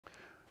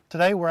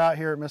Today we're out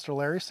here at Mr.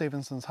 Larry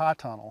Stephenson's high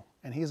tunnel,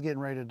 and he's getting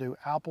ready to do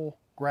apple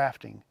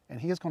grafting,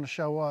 and he is going to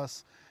show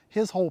us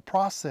his whole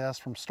process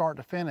from start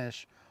to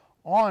finish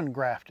on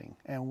grafting,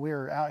 and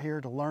we're out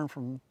here to learn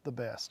from the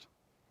best.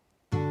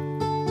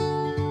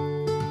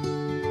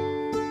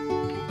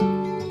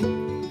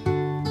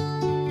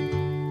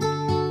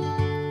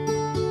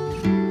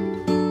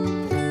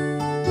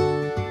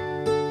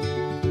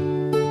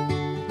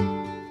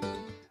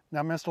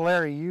 Now, Mr.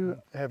 Larry, you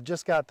have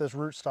just got this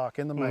rootstock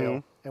in the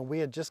mail, and we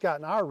had just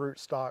gotten our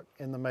rootstock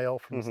in the mail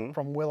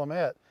from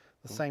Willamette,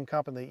 the same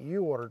company that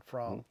you ordered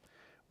from.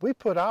 We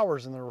put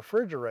ours in the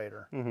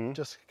refrigerator,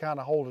 just to kind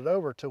of hold it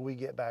over till we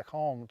get back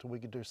home, till we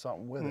could do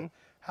something with it.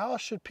 How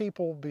should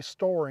people be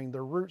storing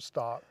their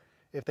rootstock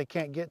if they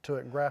can't get to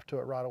it and graft to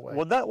it right away?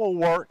 Well, that will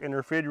work in the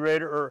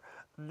refrigerator, or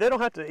they don't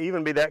have to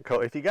even be that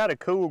cold. If you got a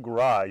cool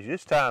garage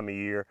this time of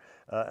year,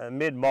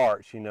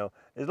 mid-March, you know,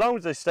 as long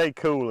as they stay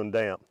cool and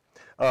damp.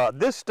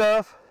 This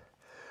stuff,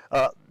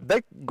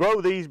 they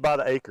grow these by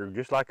the acre,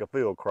 just like a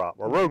field crop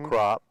or row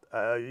crop,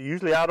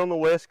 usually out on the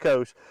West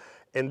Coast.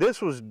 And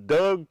this was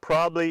dug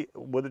probably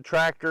with a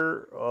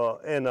tractor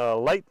in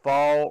late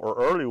fall or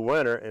early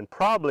winter, and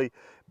probably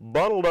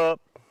bundled up,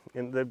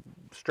 and they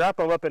strap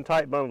them up in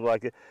tight bundles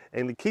like it,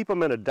 and to keep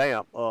them in a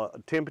damp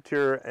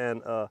temperature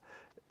and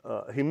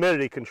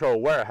humidity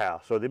controlled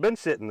warehouse. So they've been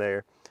sitting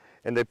there.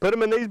 And they put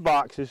them in these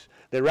boxes.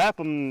 They wrap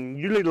them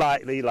usually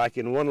lightly, like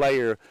in one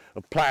layer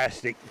of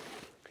plastic.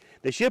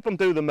 They ship them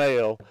through the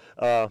mail.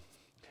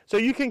 So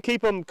you can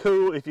keep them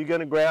cool if you're going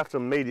to graft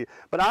them immediately.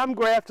 But I'm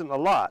grafting a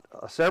lot,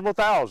 several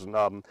thousand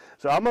of them.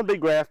 So I'm going to be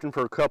grafting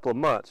for a couple of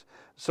months.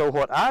 So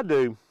what I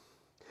do,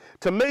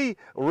 to me,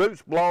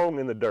 roots belong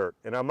in the dirt.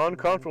 And I'm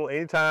uncomfortable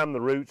anytime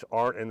the roots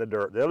aren't in the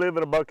dirt. They'll live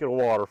in a bucket of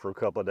water for a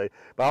couple of days.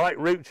 But I like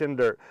roots in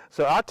dirt.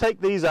 So I take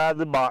these out of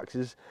the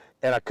boxes,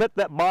 and I cut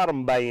that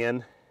bottom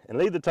band and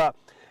leave the top,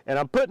 and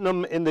I'm putting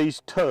them in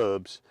these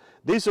tubs.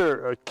 These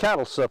are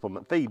cattle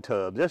supplement feed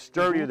tubs. They're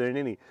sturdier than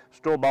any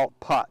store-bought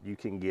pot you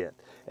can get,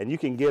 and you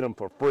can get them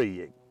for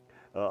free.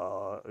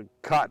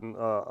 Cotton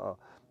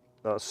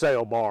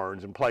sale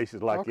barns and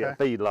places like that,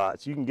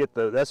 feedlots. You can get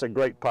that's a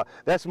great pot.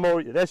 That's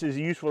as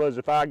useful as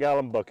a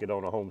 5-gallon bucket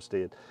on a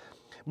homestead.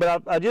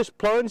 But I just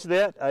plunged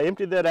that, I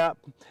emptied that out,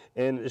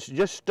 and it's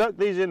just stuck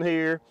these in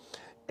here,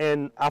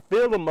 and I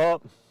filled them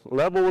up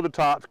level with the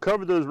tops,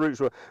 cover those roots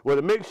with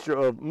a mixture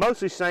of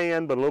mostly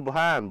sand but a little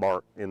pine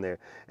bark in there,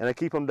 and I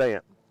keep them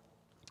damp.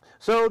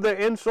 So they're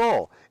in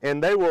soil,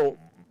 and they will,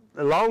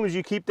 as long as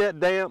you keep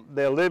that damp,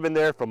 they'll live in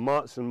there for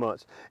months and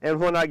months. And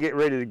when I get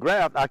ready to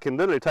graft, I can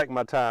literally take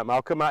my time.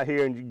 I'll come out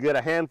here and get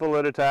a handful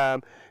at a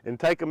time and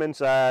take them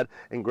inside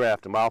and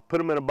graft them. I'll put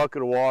them in a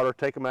bucket of water,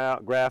 take them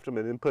out, graft them,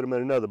 and then put them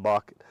in another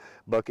bucket.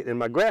 And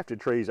my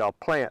grafted trees I'll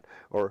plant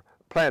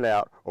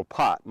out or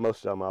pot.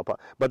 Most of them I'll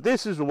pot. But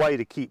this is the way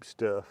to keep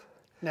stuff.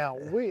 Now,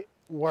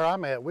 where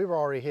I'm at, we've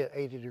already hit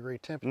 80-degree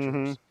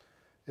temperatures.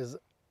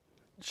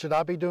 Should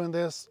I be doing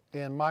this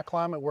in my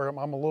climate where I'm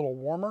a little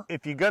warmer?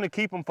 If you're going to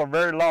keep them for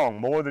very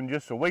long, more than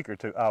just a week or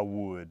two, I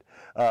would.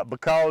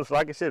 Because,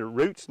 like I said,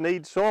 roots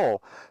need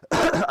soil.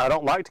 I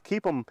don't like to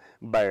keep them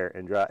bare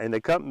and dry. And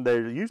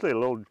they're usually a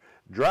little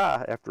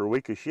dry after a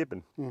week of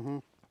shipping.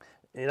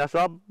 And so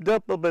I'll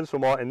dump them in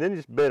some water and then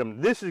just bed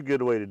them. This is a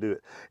good way to do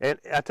it. And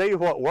I tell you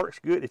what works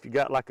good, if you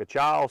got like a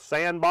child's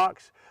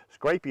sandbox,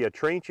 scrape you a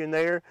trench in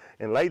there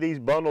and lay these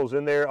bundles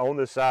in there on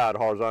the side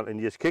horizontal and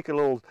just kick a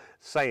little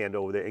sand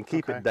over there and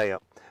keep it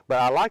damp. But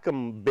I like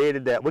them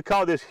bedded down. We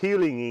call this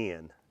healing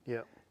in.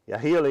 Yeah,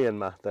 heel in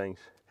my things.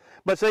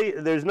 But see,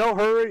 there's no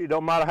hurry. It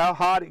don't matter how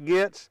hot it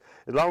gets.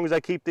 As long as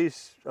I keep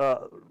these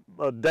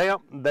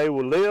damp, they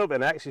will live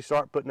and actually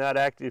start putting out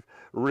active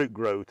root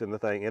growth in the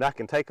thing. And I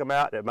can take them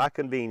out at my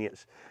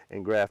convenience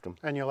and graft them.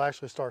 And you'll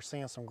actually start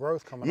seeing some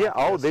growth coming out.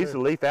 Yeah, these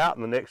will leaf out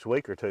in the next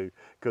week or two,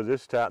 because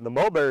this time the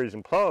mulberries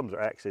and plums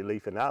are actually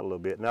leafing out a little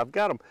bit. And I've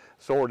got them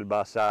sorted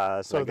by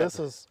size. So this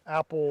is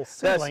apple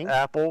seedling. That's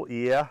apple,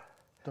 yeah.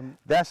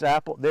 That's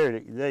apple. There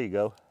you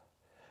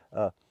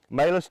go.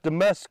 Malus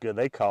domestica,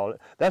 they call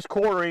it. That's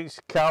 1/4-inch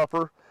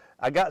caliper.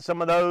 I got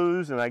some of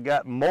those, and I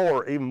got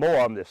even more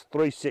on this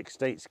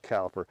 3/16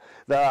 caliper.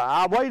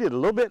 I waited a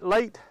little bit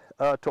late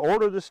to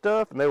order the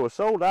stuff, and they were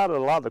sold out of a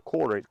lot of the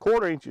 1/4-inch.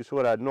 1/4-inch is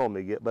what I'd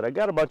normally get, but I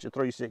got a bunch of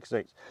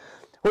 3/16,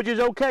 which is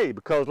okay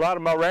because a lot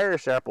of my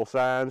rarest apple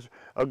signs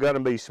are going to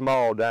be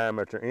small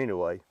diameter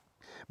anyway.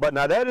 But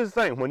now that is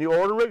the thing, when you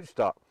order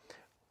rootstock,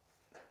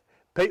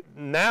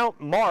 now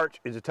March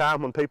is the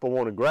time when people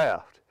want to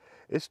graft.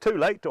 It's too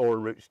late to order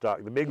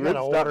rootstock. The big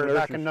rootstock order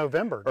back in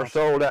November are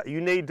sold out.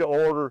 You need to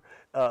order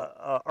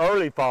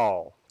early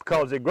fall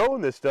because they're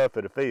growing this stuff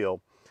at a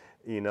field,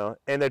 you know,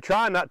 and they're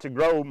trying not to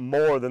grow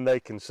more than they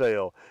can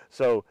sell.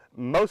 So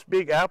most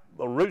big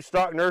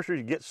rootstock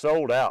nurseries get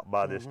sold out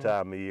by this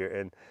time of year,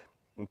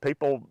 and And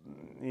people,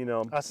 you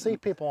know. I see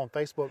people on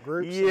Facebook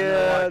groups. Yeah. And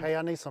they're like, hey,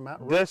 I need some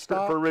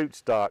Desperate for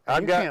rootstock.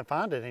 You can't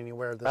find it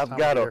anywhere this time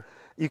of year.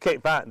 You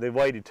can't find it. They've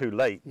waited too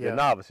late, the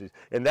novices.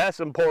 And that's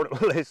an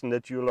important lesson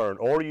that you learn.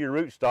 Order your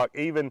rootstock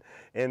even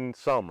in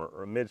summer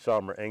or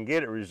midsummer and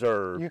get it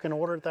reserved. You can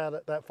order it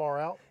that far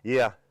out?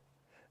 Yeah.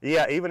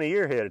 Yeah, even a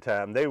year ahead of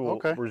time. They will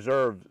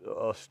reserve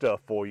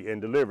stuff for you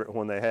and deliver it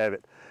when they have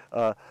it.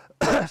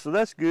 So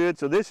that's good.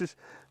 So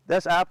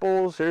that's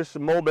apples. Here's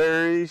some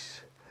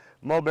mulberries.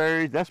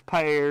 Mulberries, that's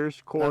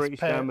pears, quarter-inch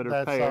diameter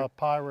pear. That's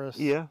Pyrus.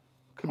 Yeah,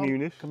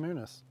 communis.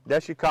 Communis.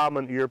 That's your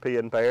common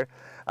European pear.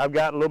 I've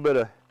got a little bit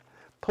of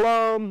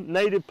plum,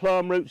 native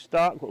plum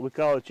rootstock, what we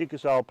call a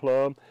Chickasaw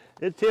plum.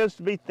 It tends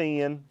to be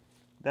thin.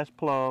 That's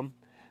plum.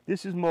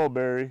 This is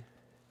mulberry.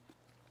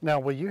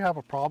 Now, will you have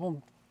a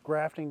problem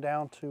grafting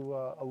down to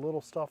a little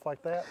stuff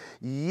like that?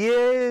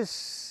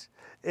 Yes.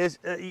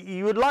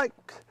 You would like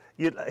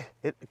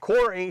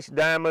quarter-inch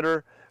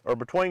diameter, or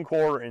between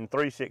 1/4 and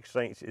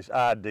 3/16 is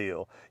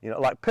ideal. You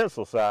know, like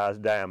pencil size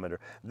diameter.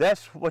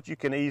 That's what you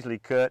can easily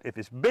cut. If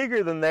it's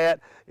bigger than that,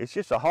 it's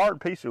just a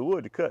hard piece of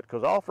wood to cut,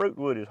 because all fruit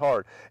wood is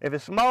hard. If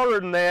it's smaller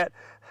than that,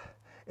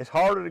 it's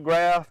harder to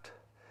graft.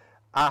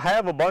 I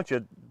have a bunch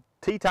of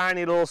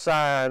tiny little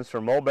signs for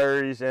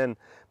mulberries and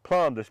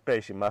plums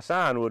especially. My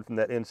sign wood from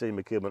that NC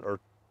McKibben are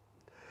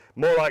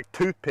more like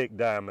toothpick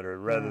diameter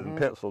rather than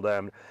pencil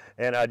diameter.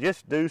 And I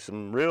just do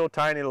some real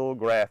tiny little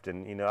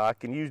grafting. You know, I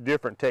can use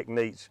different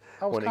techniques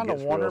when it gets real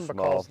small. I was kind of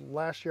wondering because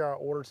last year I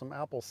ordered some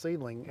apple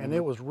seedling and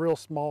it was real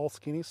small,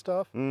 skinny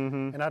stuff.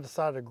 And I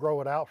decided to grow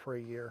it out for a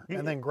year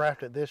and then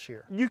graft it this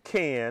year. You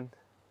can.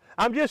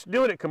 I'm just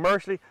doing it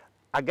commercially.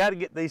 I got to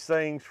get these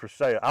things for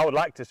sale. I would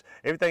like to,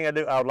 everything I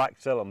do, I would like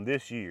to sell them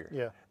this year.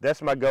 Yeah.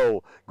 That's my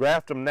goal.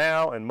 Graft them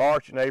now in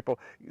March and April,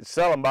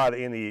 sell them by the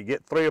end of the year.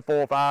 Get 3 or 4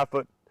 or 5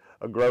 foot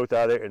of growth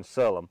out of there and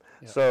sell them.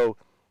 Yeah. So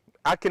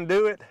I can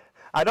do it.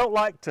 I don't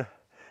like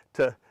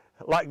to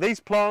like these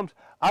plums,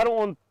 I don't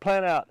want to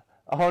plant out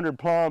 100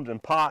 plums in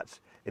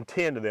pots and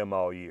tend to them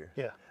all year.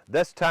 Yeah.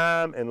 That's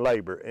time and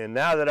labor. And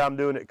now that I'm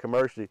doing it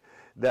commercially,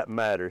 that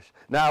matters.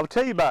 Now I'll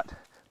tell you about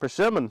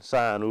persimmon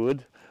sign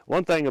wood.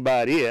 One thing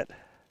about it,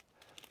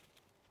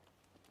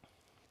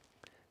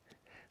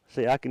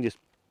 see, I can just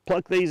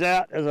pluck these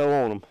out as I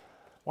want them.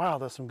 Wow,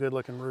 that's some good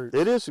looking roots.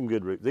 It is some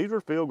good roots. These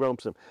are field grown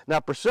persimmons. Now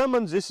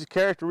persimmons, this is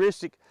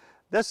characteristic.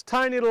 That's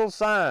tiny little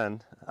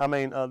sign. I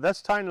mean,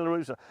 that's tiny little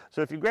roots.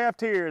 So if you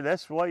graft here,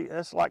 that's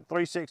like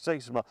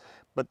 3/16 small.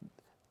 But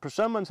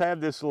persimmons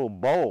have this little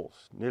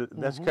bulbs.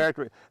 That's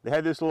characteristic. They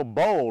have this little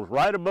bulbs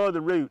right above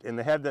the root, and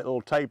they have that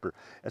little taper.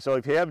 And so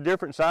if you have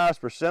different size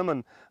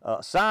persimmon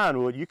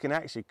sign wood, you can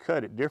actually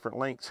cut at different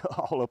lengths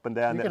all up and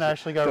down. You can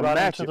actually go right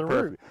into the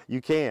root.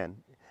 You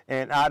can,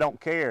 and I don't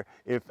care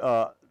if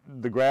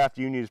the graft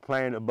union is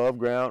planted above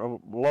ground or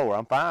lower.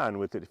 I'm fine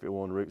with it if it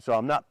wants to root. So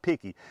I'm not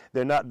picky.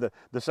 They're not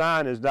the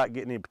sign is not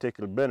getting any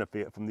particular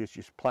benefit from this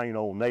just plain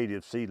old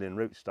native seedling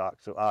rootstock.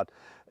 So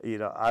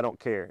I don't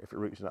care if it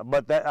roots or not.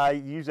 But that I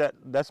use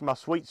that's my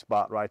sweet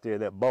spot right there,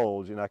 that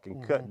bulge, and I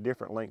can cut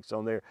different lengths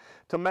on there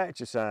to match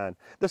the sign.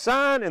 The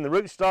sign and the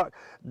rootstock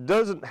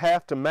doesn't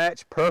have to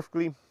match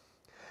perfectly.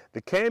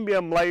 The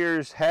cambium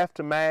layers have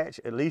to match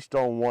at least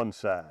on one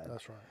side.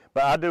 That's right.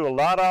 But I do a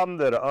lot of them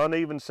that are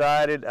uneven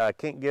sided. I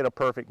can't get a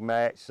perfect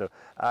match, so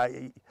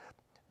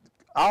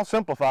I'll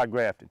simplify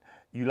grafting.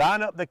 You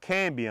line up the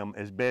cambium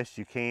as best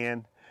you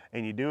can,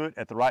 and you do it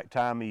at the right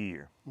time of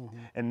year.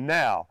 And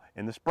now,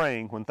 in the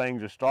spring, when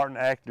things are starting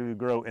to actively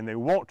grow and they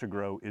want to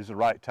grow, is the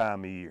right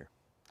time of year.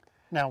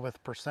 Now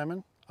with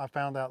persimmon, I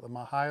found out that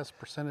my highest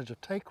percentage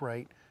of take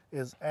rate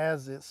is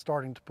as it's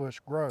starting to push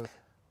growth.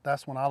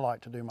 That's when I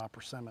like to do my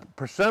persimmon.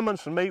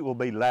 Persimmons for me will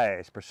be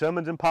last.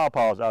 Persimmons and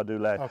pawpaws I'll do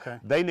last. Okay.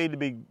 They need to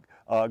be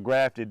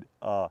grafted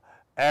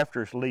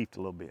after it's leafed a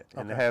little bit.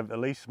 And they have at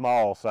least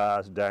small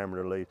size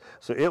diameter leaves.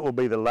 So it will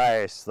be the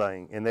last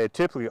thing. And they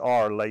typically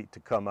are late to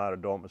come out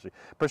of dormancy.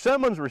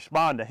 Persimmons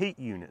respond to heat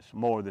units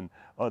more than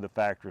other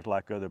factors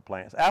like other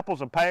plants.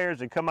 Apples and pears,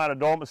 they come out of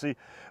dormancy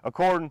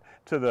according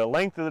to the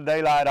length of the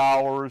daylight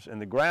hours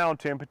and the ground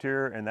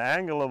temperature and the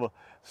angle of the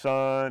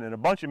sun and a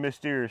bunch of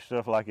mysterious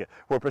stuff like that.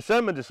 Where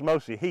persimmons is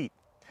mostly heat.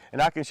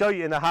 And I can show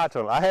you in the high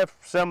tunnel. I have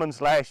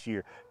persimmons last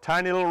year,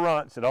 tiny little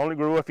runts that only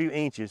grew a few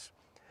inches.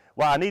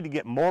 Well, I need to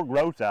get more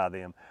growth out of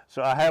them.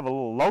 So I have a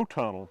little low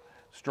tunnel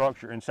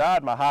structure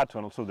inside my high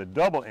tunnel, so they're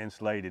double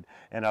insulated.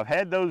 And I've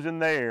had those in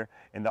there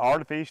and they're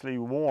artificially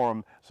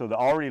warm, so they're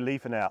already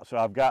leafing out. So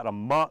I've got a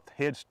month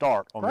head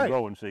start on the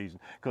growing season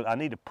because I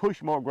need to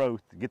push more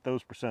growth to get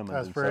those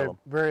persimmons and sell them.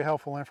 Very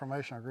helpful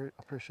information.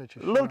 I appreciate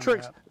you sharing little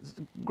tricks.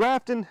 That.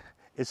 Grafting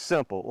is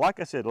simple. Like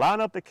I said, line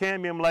up the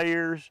cambium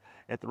layers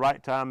at the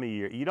right time of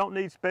year. You don't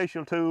need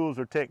special tools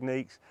or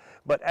techniques,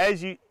 but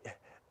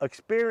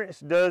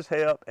experience does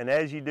help, and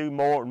as you do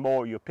more and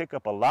more, you'll pick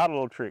up a lot of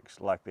little tricks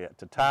like that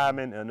to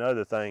timing and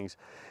other things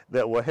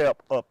that will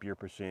help up your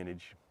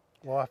percentage.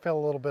 Well, I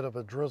felt a little bit of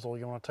a drizzle.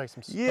 You want to take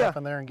some stuff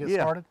in there and get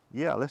started?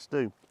 Yeah, let's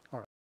do. All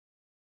right.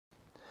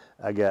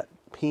 I got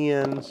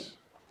pins,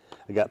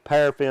 I got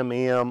paraffin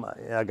M,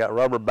 I got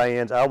rubber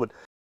bands.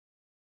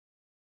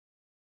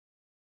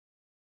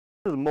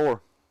 The more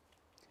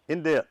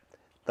in-depth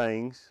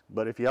things,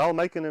 but if y'all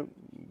making a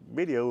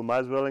video, we might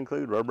as well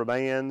include rubber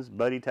bands,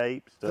 buddy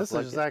tapes, stuff like that. This is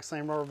the exact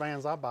same rubber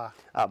bands I buy.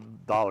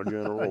 Dollar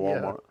General or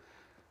Walmart.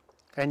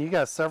 Yeah. And you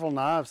got several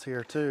knives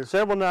here too.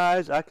 Several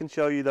knives, I can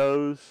show you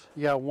those.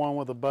 You got one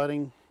with a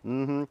budding.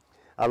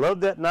 I love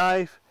that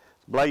knife.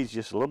 The blade's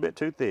just a little bit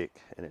too thick,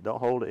 and it don't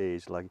hold the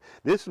edge. Like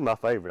this is my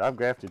favorite. I've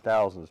grafted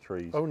thousands of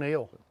trees.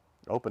 O'Neill.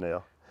 Open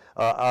L.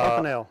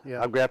 Open L,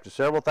 yeah. I've grafted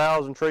several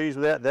thousand trees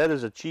with that. That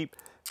is a cheap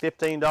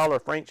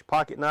 $15 French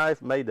pocket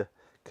knife made to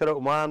cut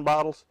open wine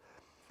bottles.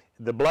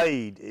 The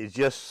blade is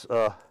just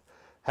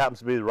happens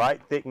to be the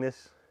right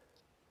thickness.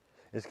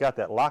 It's got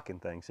that locking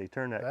thing. See,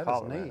 turn that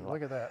collar. That is neat.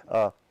 Look at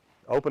that.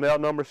 Open L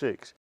number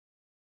 6.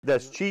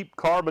 That's cheap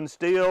carbon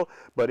steel,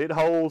 but it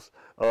holds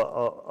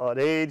an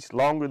edge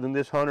longer than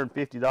this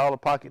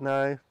 $150 pocket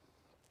knife.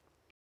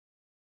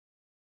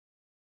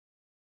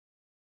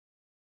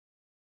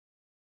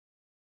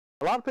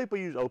 A lot of people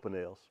use open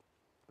L's.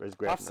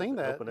 I've seen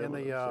that in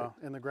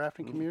the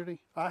grafting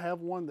community. I have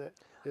one that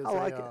is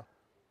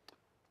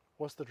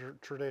what's the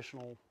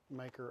traditional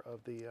maker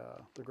of the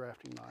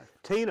grafting knife?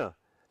 Tina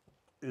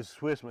is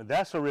Swissman.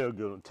 That's a real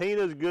good one.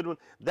 Tina's a good one.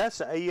 That's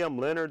the A.M.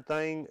 Leonard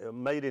thing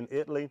made in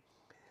Italy.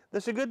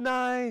 That's a good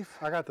knife.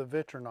 I got the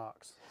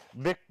Victorinox.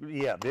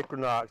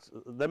 Victorinox.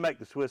 They make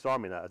the Swiss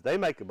Army knives. They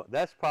make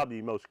that's probably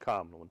the most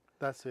common one.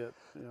 That's it.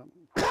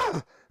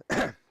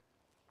 Yeah.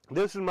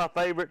 This is my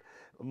favorite.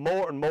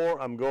 More and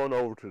more, I'm going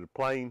over to the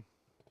plain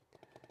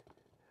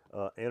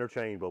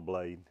interchangeable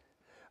blade.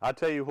 I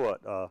tell you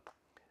what,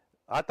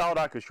 I thought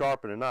I could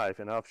sharpen a knife,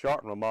 and I've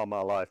sharpened them all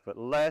my life, but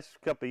the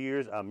last couple of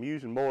years, I'm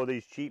using more of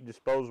these cheap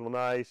disposable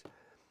knives,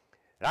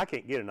 and I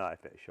can't get a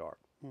knife that sharp.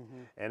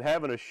 And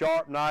having a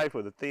sharp knife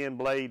with a thin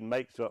blade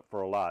makes up for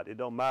a lot. It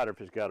don't matter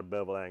if it's got a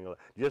bevel angle.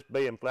 Just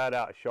being flat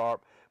out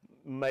sharp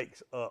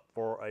makes up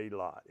for a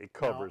lot. It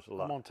covers a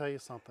lot. I'm going to tell you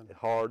something. It's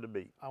hard to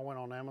beat. I went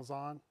on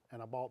Amazon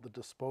and I bought the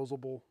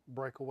disposable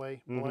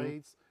breakaway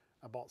blades.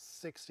 I bought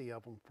 60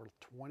 of them for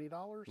 $20,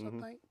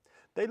 I think.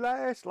 They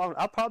last long.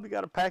 I probably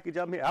got a package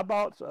of them here.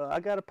 I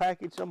got a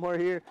package somewhere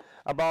here.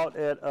 I bought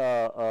at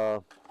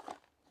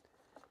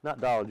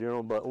not Dollar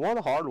General, but one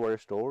of the hardware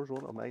stores,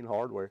 one of the main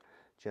hardware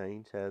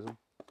chains has them.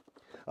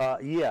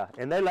 Yeah,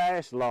 and they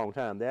last a long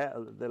time.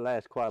 They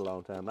last quite a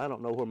long time. I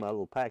don't know where my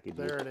little package is.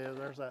 There it is.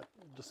 There's that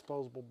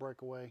disposable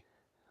breakaway.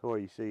 Where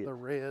you see it? The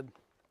red.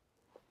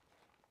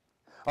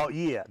 Oh,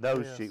 yeah,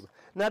 those cheap.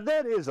 Now,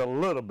 that is a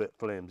little bit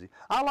flimsy.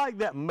 I like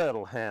that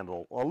metal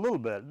handle a little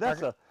bit.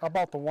 I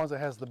bought the ones that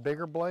has the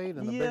bigger blade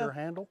and the bigger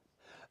handle.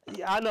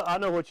 Yeah, I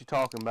know what you're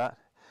talking about.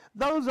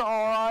 Those are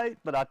all right,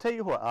 but I tell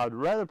you what, I'd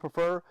rather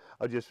prefer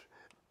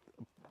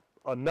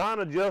a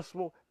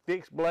non-adjustable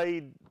fixed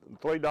blade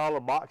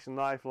 $3 boxing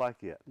knife like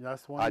that.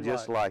 That's one. I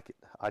just like it.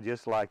 I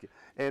just like it.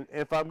 And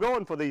if I'm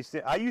going for these,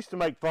 I used to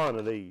make fun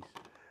of these.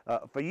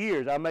 For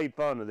years, I made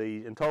fun of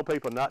these and told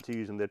people not to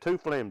use them. They're too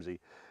flimsy.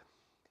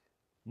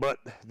 But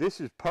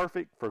this is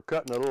perfect for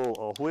cutting a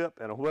little whip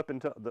and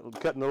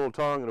cutting a little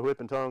tongue and a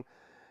whipping tongue.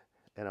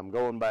 And I'm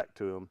going back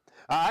to them.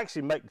 I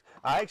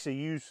actually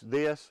use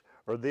this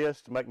or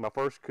this to make my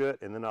first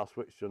cut, and then I'll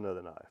switch to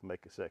another knife,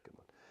 make a second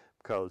one,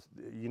 because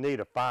you need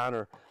a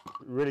finer,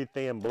 really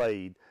thin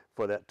blade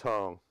for that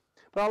tongue.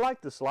 But I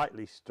like the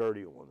slightly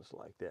sturdier ones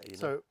like that. You know?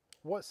 So,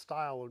 what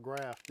style of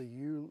graft do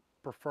you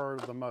prefer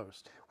the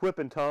most? Whip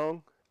and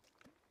tongue.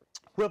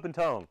 Whip and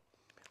tongue.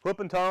 Whip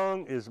and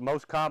tongue is the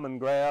most common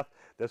graft.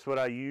 That's what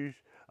I use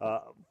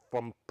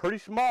from pretty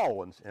small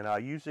ones, and I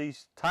use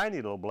these tiny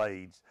little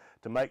blades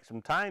to make some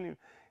tiny,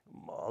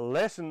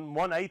 less than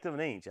 1/8 of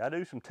an inch. I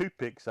do some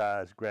toothpick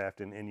size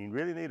grafting, and you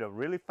really need a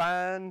really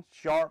fine,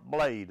 sharp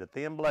blade, a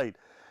thin blade.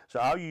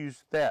 So I'll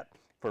use that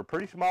for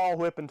pretty small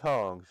whip and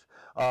tongues.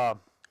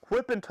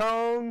 Whip and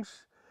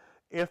tongues,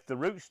 if the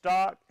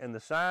rootstock and the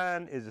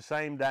sign is the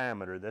same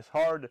diameter, that's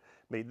hard to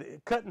be.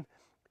 Cutting,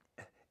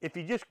 if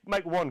you just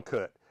make one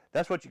cut,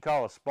 that's what you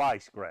call a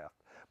splice graft.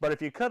 But if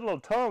you cut a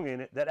little tongue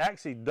in it, that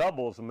actually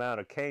doubles the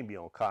amount of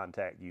cambium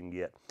contact you can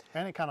get.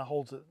 And it kind of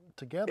holds it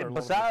together. And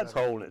besides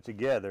holding it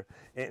together,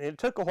 and it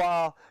took a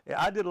while.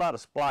 I did a lot of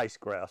splice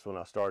grafts when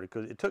I started,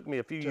 because it took me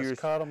a few years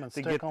cut them and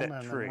to stick get them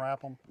that and trick. then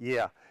wrap them.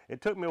 Yeah,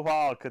 it took me a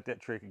while to cut that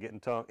trick of getting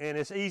tongue, and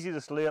it's easy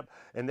to slip,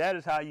 and that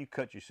is how you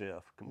cut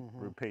yourself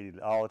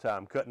repeatedly all the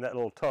time, cutting that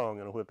little tongue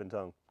and a whipping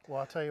tongue. Well,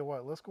 I'll tell you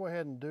what, let's go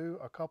ahead and do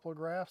a couple of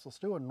grafts. Let's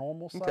do a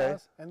normal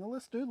size, and then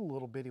let's do the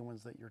little bitty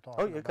ones that you're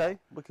talking about. Okay,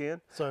 we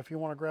can. So if you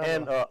want to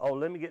grab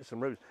let me get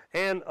some roots.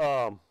 And,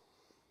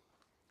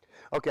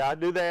 okay, I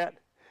do that.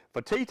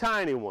 For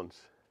tiny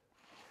ones,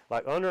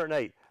 like under an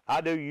 8,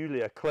 I do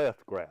usually a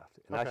cleft graft,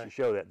 and I should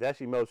show that. That's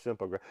the most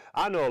simple graft.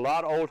 I know a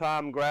lot of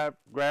old-time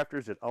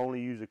grafters that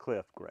only use a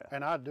cleft graft.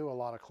 And I do a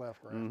lot of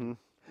cleft grafting.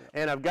 Yeah.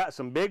 And I've got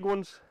some big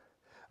ones.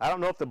 I don't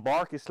know if the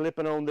bark is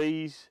slipping on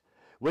these.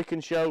 We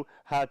can show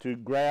how to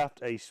graft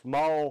a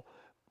small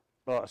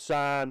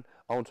sign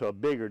onto a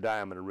bigger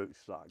diameter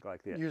rootstock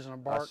like that. Using a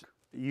bark?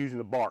 Using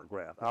a bark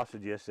graft. I'll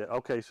suggest that.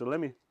 Okay, so let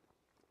me.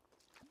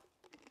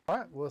 All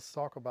right, let's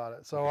talk about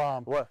it. So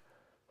what?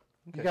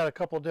 You got a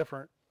couple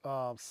different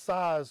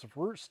size of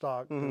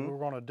rootstock that we're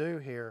going to do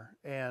here.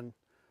 And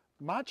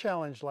my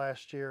challenge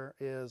last year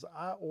is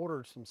I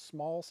ordered some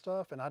small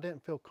stuff and I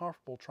didn't feel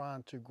comfortable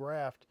trying to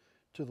graft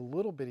to the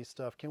little bitty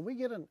stuff. Can we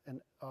get an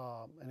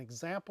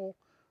example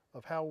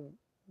of how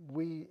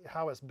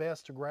it's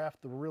best to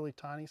graft the really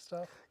tiny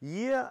stuff?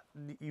 Yeah,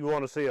 you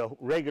want to see a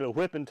regular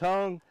whipping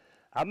tongue?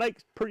 I make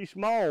pretty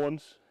small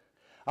ones.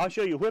 I'll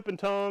show you a whipping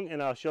tongue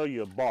and I'll show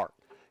you a bark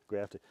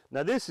grafted.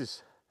 Now this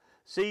is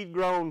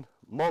seed-grown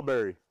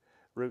mulberry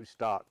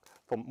rootstock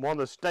from one of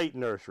the state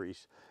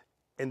nurseries,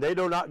 and they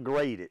do not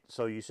grade it.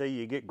 So you see,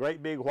 you get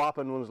great big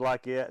whopping ones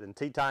like that and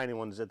tiny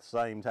ones at the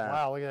same time.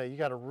 Wow, look at that. You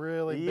got a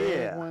really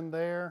big one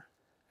there,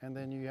 and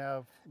then you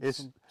have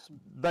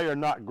they are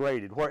not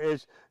graded.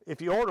 Whereas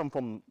if you order them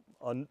from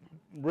a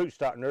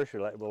rootstock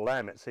nursery like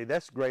Willamette, see,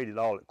 that's graded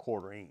all at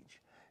 1/4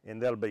 inch,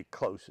 and that'll be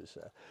closest.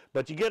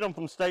 But you get them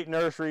from state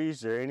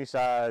nurseries, they're any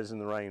size in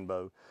the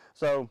rainbow.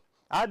 So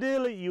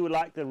ideally, you would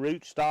like the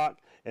rootstock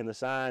and the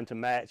sign to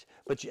match,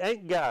 but you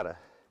ain't gotta.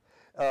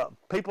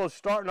 People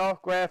starting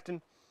off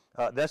grafting,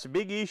 that's a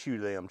big issue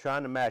to them,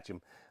 trying to match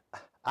them.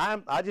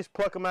 I just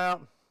pluck them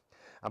out.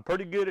 I'm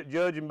pretty good at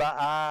judging by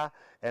eye,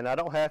 and I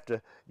don't have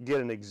to get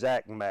an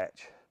exact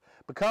match.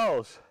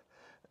 Because,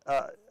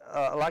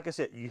 like I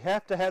said, you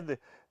have to have the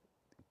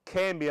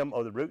cambium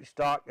of the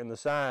rootstock and the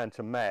sign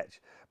to match.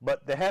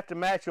 But they have to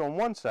match on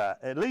one side,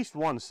 at least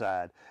one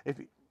side.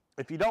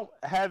 If you don't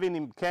have any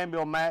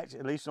cambium match,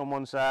 at least on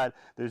one side,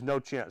 there's no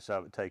chance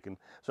of it taken.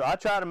 So I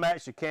try to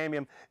match the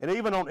cambium, and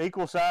even on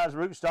equal size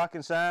rootstock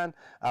and sign,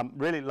 I'm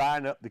really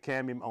lining up the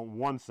cambium on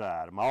one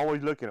side. I'm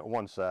always looking at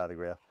one side of the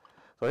graft.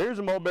 So here's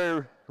a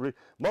mulberry.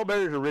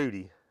 Mulberries are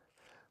rooty.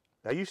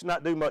 I used to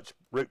not do much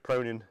root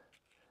pruning,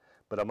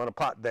 but I'm going to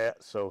pot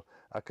that, so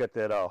I cut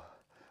that off.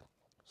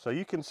 So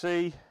you can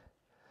see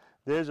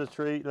there's a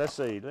tree. Let's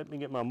see. Let me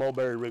get my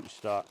mulberry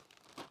rootstock.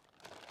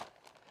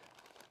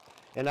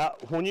 And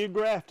when you're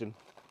grafting,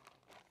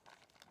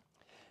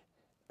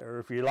 or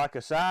if you're like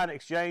a sign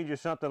exchange or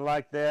something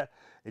like that,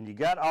 and you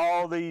got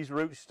all these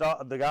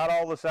rootstock, they got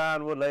all the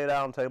sign wood laid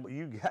out on the table,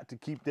 you got to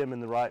keep them in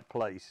the right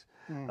place.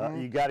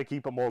 You got to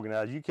keep them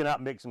organized. You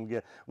cannot mix them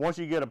together. Once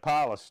you get a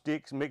pile of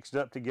sticks mixed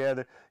up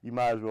together, you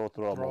might as well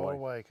throw them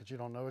away. Because you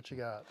don't know what you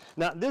got.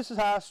 Now, this is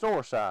how I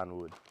store sign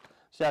wood.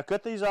 See, I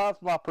cut these off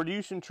by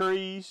producing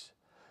trees.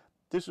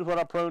 This is what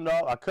I pruned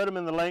off. I cut them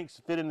in the lengths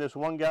to fit in this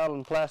 1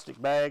 gallon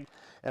plastic bag,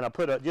 and I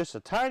put just a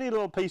tiny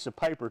little piece of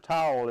paper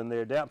towel in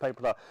there, damp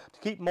paper towel, to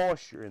keep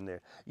moisture in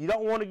there. You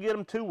don't want to get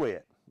them too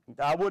wet.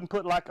 I wouldn't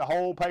put like a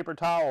whole paper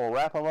towel or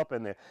wrap them up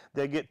in there.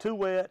 They get too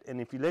wet, and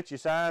if you let your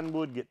sign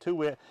wood get too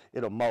wet,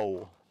 it'll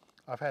mold.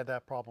 I've had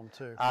that problem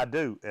too. I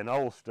do, and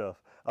old stuff.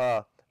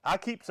 I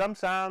keep some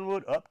sign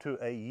wood up to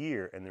a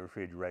year in the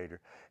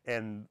refrigerator,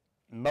 and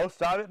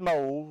most of it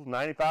molds.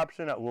 95%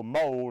 of it will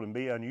mold and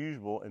be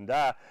unusable and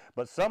die,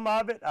 but some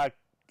of it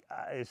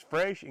is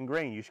fresh and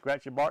green. You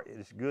scratch the bark,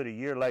 it's good a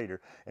year later,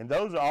 and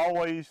those are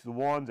always the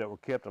ones that were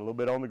kept a little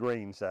bit on the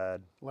green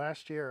side.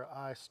 Last year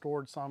I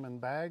stored some in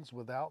bags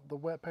without the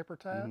wet paper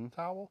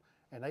towel,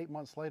 and 8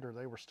 months later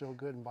they were still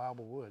good and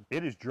viable wood.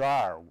 It is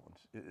drier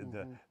ones.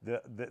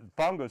 The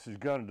fungus is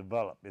going to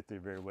develop if they're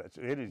very wet,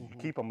 so it is, you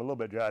keep them a little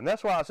bit dry, and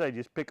that's why I say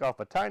just pick off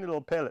a tiny little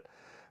pellet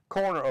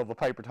corner of a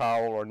paper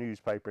towel or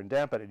newspaper and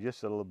dampen it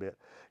just a little bit,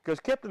 because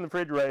kept in the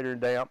refrigerator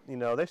and damp, you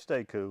know, they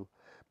stay cool.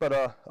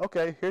 But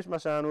okay, here's my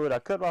sign wood. I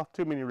cut off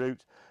too many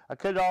roots. I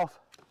cut it off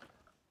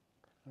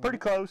pretty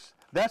close.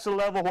 That's the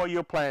level where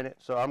you'll plant it,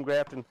 so I'm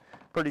grafting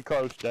pretty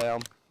close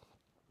down.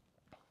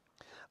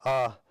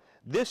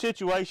 This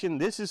situation,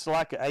 this is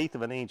like 1/8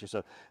 of an inch or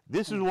so.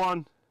 This is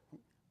one.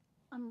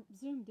 I'm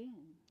zoomed in.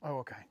 Oh,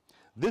 okay.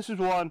 This is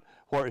one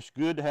where it's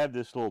good to have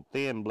this little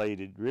thin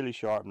bladed, really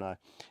sharp knife.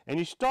 And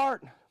you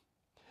start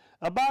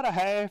about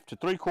 1/2 to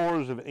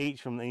 3/4 of an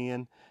inch from the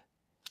end.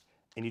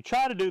 And you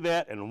try to do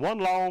that in one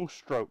long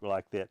stroke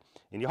like that.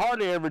 And you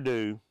hardly ever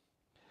do.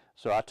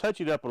 So I touch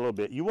it up a little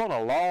bit. You want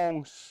a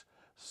long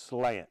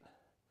slant.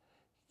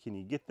 Can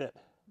you get that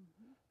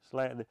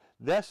slant?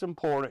 That's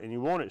important, and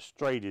you want it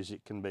straight as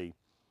it can be.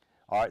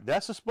 All right,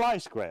 that's a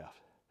splice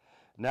graft.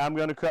 Now I'm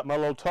going to cut my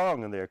little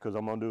tongue in there because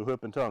I'm going to do a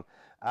whipping tongue.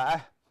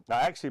 I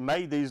actually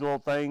made these little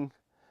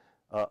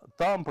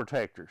thumb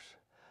protectors.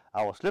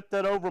 I will slip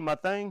that over my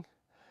thing.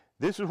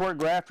 This is where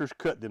grafters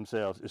cut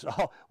themselves.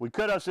 We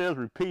cut ourselves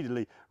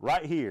repeatedly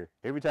right here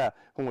every time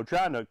when we're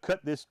trying to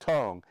cut this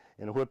tongue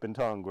in a whipping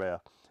tongue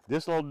graft.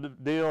 This little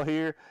deal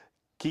here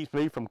keeps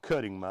me from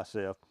cutting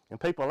myself. And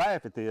people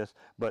laugh at this,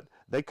 but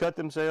they cut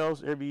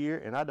themselves every year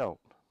and I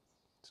don't.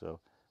 So,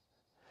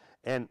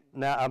 and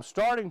now I'm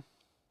starting,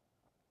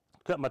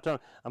 cut my tongue,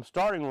 I'm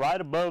starting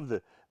right above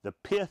the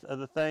pith of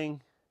the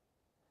thing.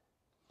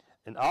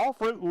 And all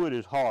fruit wood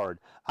is hard.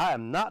 I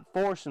am not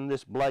forcing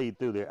this blade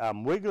through there.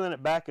 I'm wiggling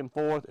it back and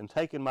forth and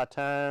taking my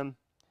time.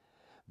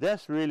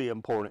 That's really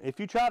important. If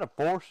you try to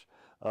force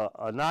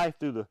a knife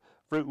through the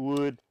fruit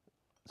wood,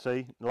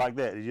 see, like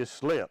that, it just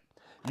slip.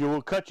 You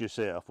will cut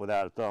yourself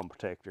without a thumb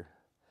protector.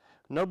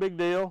 No big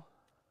deal.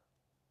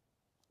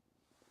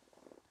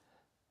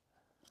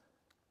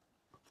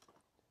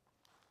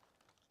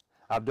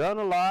 I've done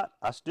a lot.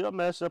 I still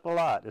mess up a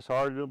lot. It's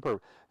hard to do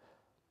perfect.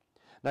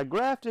 Now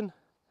grafting,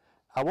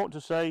 I want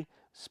to say,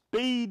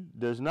 speed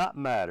does not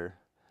matter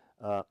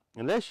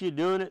unless you're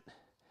doing it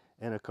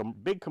in a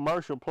big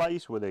commercial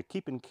place where they're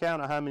keeping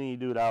count of how many you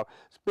do an hour.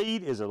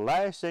 Speed is the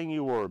last thing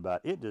you worry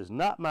about. It does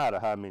not matter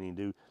how many you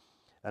do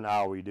an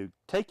hour you do.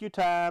 Take your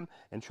time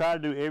and try to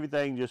do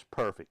everything just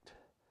perfect.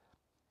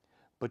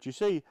 But you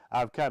see,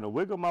 I've kind of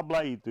wiggled my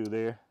blade through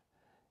there,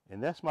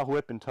 and that's my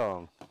whipping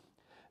tongue.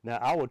 Now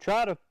I will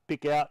try to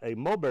pick out a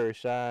mulberry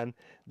sign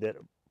that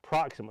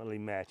approximately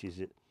matches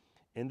it,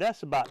 and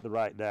that's about the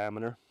right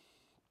diameter.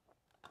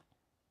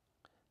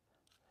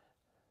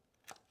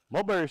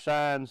 Mulberry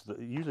signs,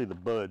 usually the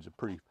buds are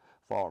pretty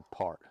far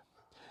apart.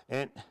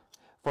 And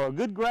for a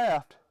good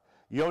graft,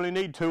 you only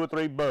need 2 or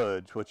 3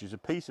 buds, which is a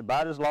piece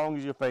about as long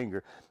as your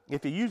finger.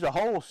 If you use a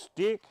whole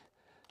stick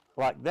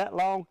like that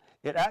long,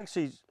 it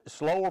actually is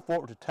slower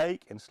for it to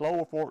take and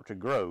slower for it to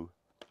grow.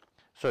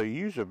 So you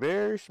use a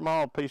very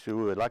small piece of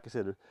wood. Like I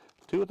said,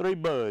 2 or 3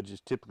 buds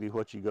is typically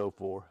what you go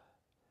for.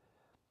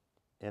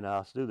 And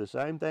I'll do the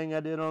same thing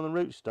I did on the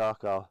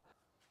rootstock.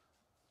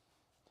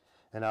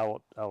 I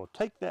will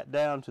take that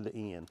down to the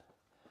end.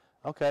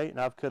 Okay,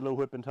 now I've cut a little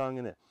whipping tongue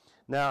in it.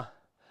 Now,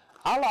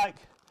 I like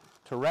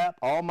to wrap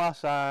all my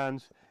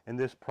signs in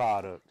this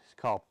product. It's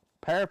called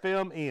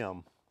Parafilm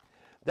M.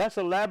 That's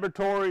a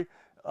laboratory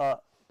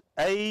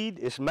aid.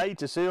 It's made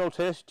to seal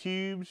test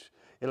tubes.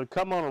 It'll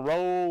come on a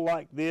roll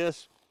like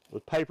this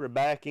with paper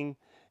backing,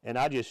 and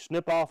I just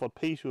snip off a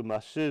piece with my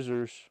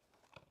scissors.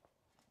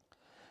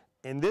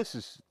 And this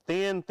is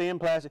thin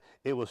plastic.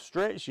 It will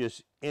stretch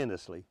just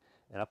endlessly.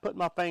 And I put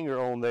my finger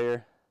on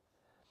there,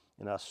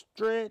 and I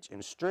stretch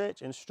and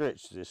stretch and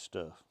stretch this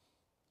stuff.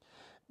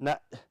 Now,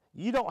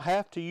 you don't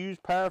have to use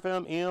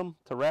Parafilm M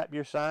to wrap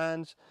your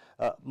signs.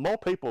 More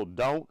people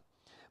don't,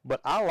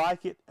 but I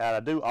like it, and I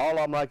do all of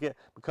them like it,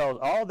 because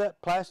all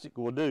that plastic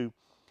will do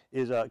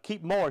is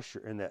keep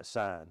moisture in that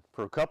sign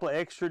for a couple of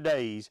extra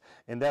days,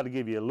 and that'll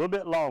give you a little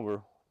bit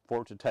longer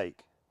for it to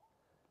take.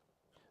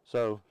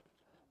 So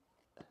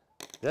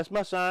that's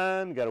my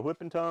sign. Got a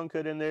whipping tongue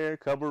cut in there,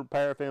 covered with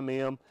Parafilm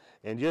M,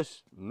 and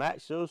just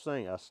match those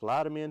things. I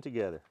slide them in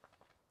together.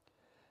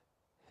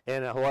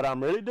 And what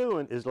I'm really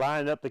doing is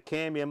lining up the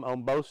cambium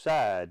on both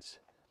sides.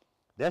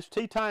 That's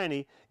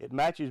teeny. It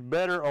matches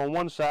better on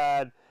one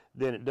side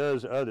than it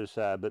does the other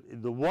side. But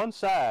the one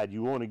side,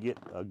 you want to get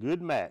a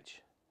good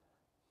match.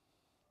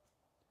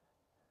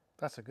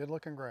 That's a good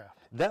looking graft.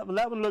 That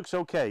one looks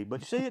okay.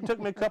 But you see, it took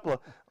me a couple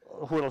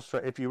of whittle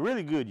strokes. If you're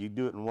really good, you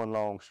do it in one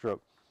long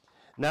stroke.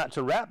 Now,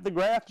 to wrap the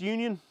graft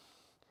union,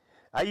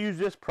 I use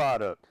this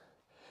product.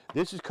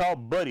 This is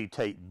called Buddy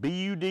Tape,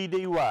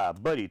 B-U-D-D-Y,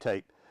 Buddy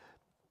Tape.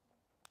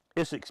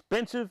 It's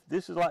expensive.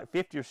 This is like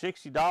 $50 or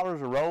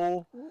 $60 a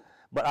roll,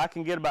 but I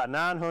can get about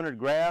 900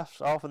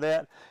 grafts off of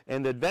that.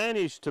 And the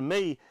advantage to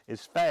me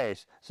is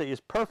fast. See,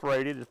 it's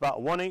perforated. It's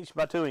about 1 inch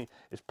by 2 inch.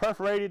 It's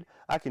perforated.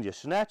 I can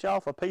just snatch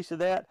off a piece of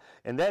that,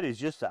 and that is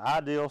just the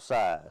ideal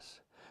size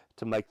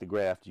to make the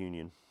graft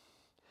union.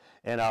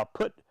 And I'll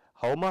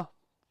hold my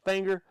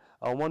finger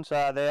on one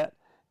side of that,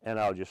 and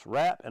I'll just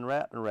wrap and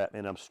wrap and wrap.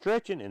 And I'm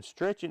stretching and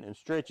stretching and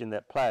stretching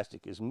that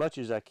plastic as much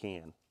as I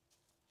can.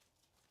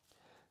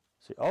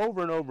 See,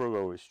 over and over and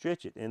over,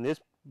 stretch it. And this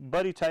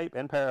Buddy Tape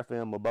and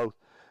Parafilm will both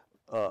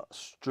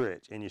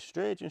stretch. And you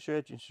stretch and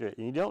stretch and stretch.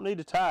 And you don't need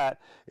to tie it.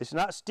 It's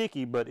not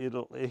sticky, but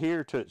it'll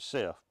adhere to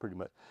itself pretty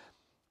much.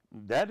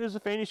 That is a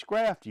finished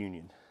graft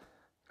union.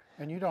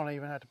 And you don't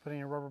even have to put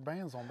any rubber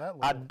bands on that.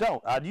 I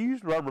don't. I'd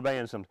use rubber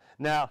bands sometimes.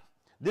 Now,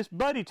 this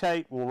Buddy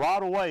Tape will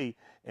rot away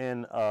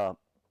in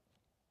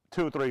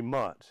 2 or 3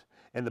 months.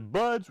 And the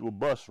buds will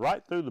bust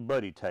right through the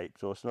Buddy Tape,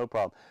 so it's no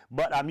problem.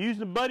 But I'm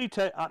using the Buddy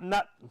Tape,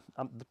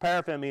 the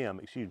Parafilm M,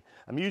 excuse me.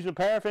 I'm using the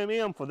Parafilm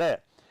M for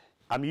that.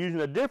 I'm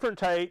using a different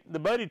tape, the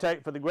Buddy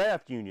Tape, for the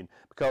graft union,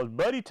 because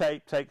Buddy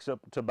Tape takes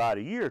up to about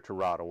a year to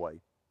rot away.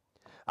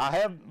 I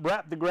have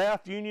wrapped the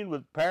graft union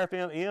with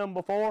Parafilm M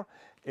before.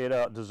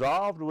 It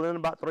dissolved within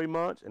about 3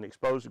 months and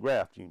exposed the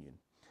graft union.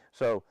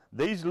 So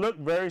these look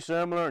very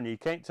similar, and you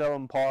can't tell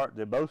them apart.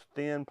 They're both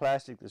thin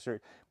plastic,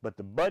 but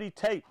the Buddy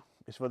Tape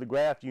is for the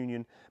graft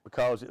union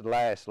because it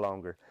lasts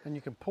longer. And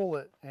you can pull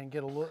it and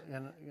get a look,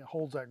 and it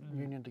holds that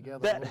union together.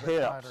 That a little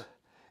bit helps. tighter.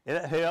 And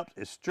it helps.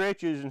 It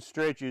stretches and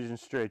stretches and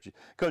stretches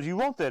because you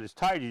want that as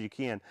tight as you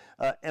can.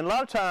 And a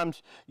lot of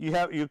times you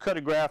cut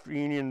a graft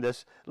union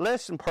that's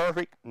less than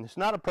perfect, and it's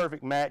not a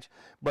perfect match,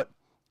 but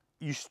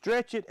you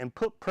stretch it and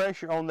put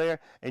pressure on there,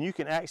 and you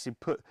can actually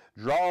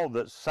draw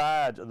the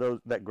sides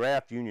of that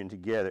graft union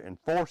together and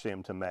force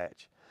them to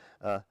match.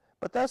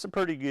 But that's a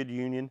pretty good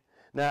union.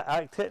 Now,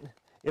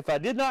 if I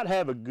did not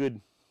have a good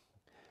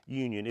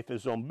union, if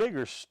it's on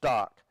bigger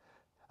stock,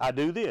 I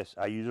do this.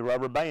 I use a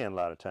rubber band a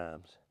lot of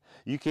times.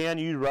 You can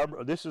use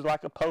rubber. This is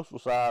like a postal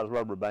size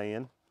rubber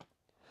band.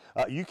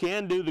 You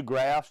can do the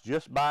grafts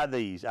just by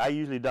these. I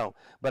usually don't,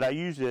 but I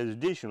use it as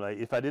additionally.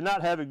 If I did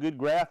not have a good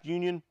graft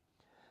union,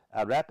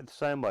 I wrap it the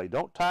same way.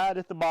 Don't tie it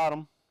at the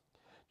bottom.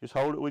 Just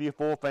hold it with your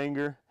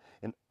forefinger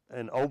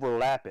and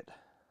overlap it.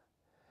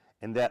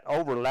 And that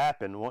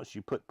overlapping, once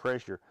you put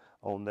pressure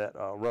on that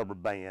rubber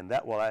band,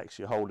 that will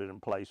actually hold it in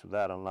place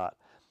without a knot.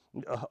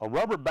 A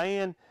rubber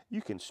band,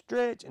 you can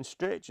stretch and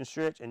stretch and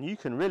stretch, and you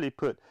can really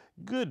put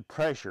good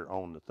pressure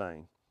on the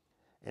thing.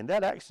 And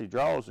that actually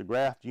draws the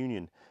graft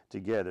union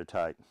together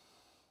tight.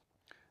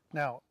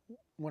 Now,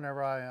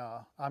 whenever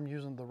I'm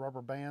using the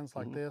rubber bands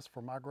like this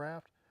for my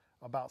graft,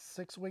 about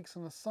 6 weeks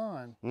in the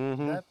sun,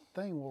 that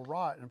thing will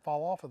rot and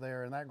fall off of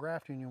there, and that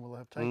graft union will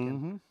have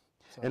taken.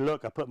 So. And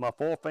look, I put my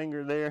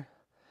forefinger there,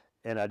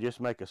 and I just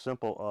make a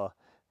simple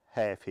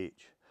half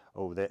hitch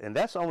over that. And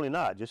that's only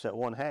knot, just that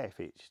one half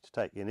hitch to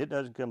take, and it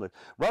doesn't come loose.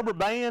 Rubber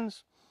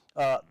bands,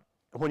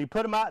 when you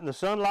put them out in the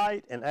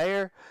sunlight and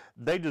air,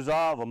 they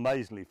dissolve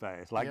amazingly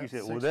fast, like you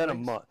said, within a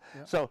month.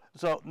 Yep.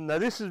 So now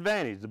this is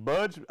advantage. The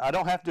buds, I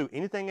don't have to do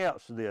anything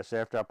else to this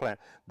after I plant.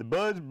 The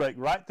buds break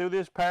right through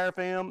this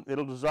parafilm.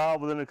 It'll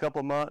dissolve within a couple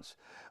of months.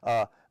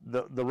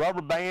 The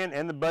rubber band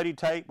and the buddy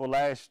tape will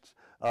last.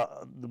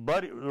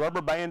 The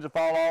rubber bands will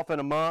fall off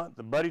in a month.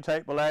 The buddy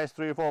tape will last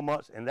 3 or 4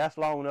 months, and that's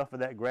long enough for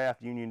that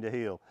graft union to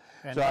heal.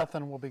 And so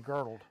nothing will be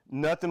girdled.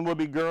 Nothing will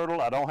be girdled.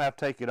 I don't have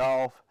to take it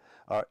off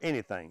or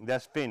anything.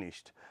 That's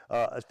finished.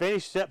 It's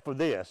finished except for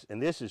this,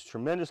 and this is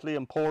tremendously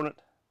important.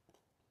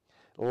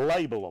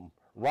 Label them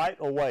right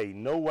away.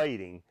 No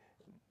waiting.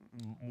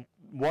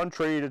 One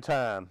tree at a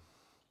time.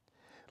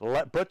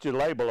 Put your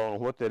label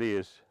on what that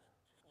is.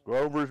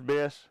 Grover's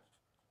Best.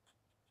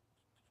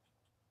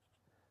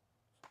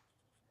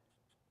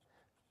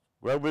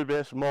 Grover's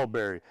Best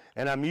Mulberry.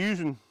 And I'm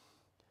using,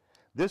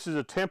 this is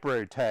a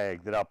temporary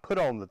tag that I'll put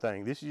on the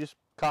thing. This is just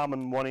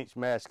common 1-inch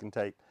masking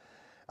tape.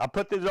 I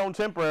put this on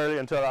temporarily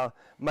until I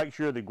make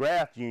sure the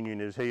graft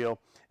union is healed,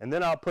 and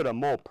then I'll put a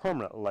more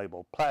permanent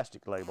label,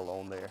 plastic label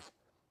on there.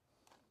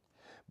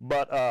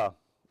 But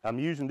I'm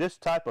using this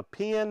type of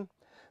pen.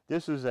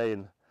 This is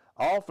an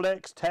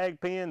all-flex tag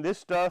pen.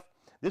 This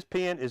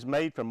pen is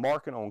made from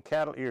marking on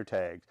cattle ear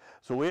tags,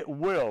 so it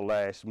will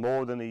last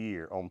more than a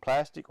year on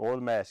plastic or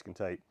the masking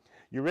tape.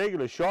 Your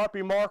regular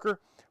Sharpie marker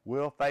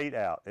will fade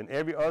out, and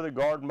every other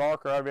garden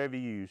marker I've ever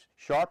used,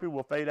 Sharpie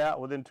will fade out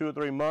within 2 or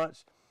 3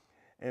 months,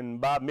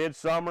 and by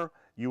midsummer,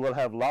 you will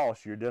have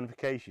lost your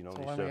identification on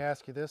this. So let me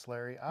ask you this,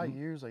 Larry. I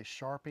use a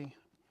Sharpie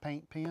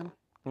paint pen.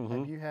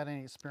 Have you had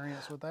any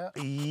experience with that?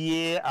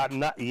 Yeah,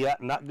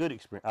 not good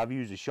experience. I've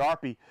used a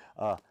Sharpie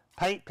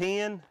paint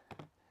pen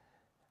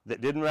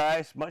that didn't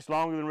last much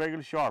longer than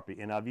regular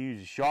Sharpie, and I've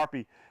used a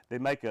Sharpie. They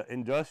make an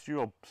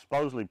industrial,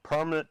 supposedly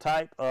permanent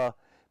type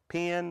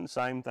pen,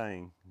 same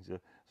thing.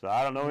 So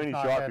I don't know any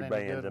Sharpie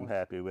bands I'm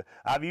happy with.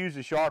 I've used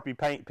the Sharpie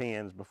paint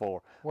pens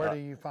before. Where do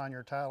you find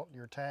your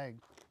tag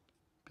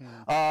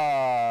pens?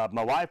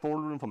 My wife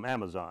ordered them from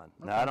Amazon.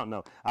 Okay. Now, I don't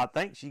know. I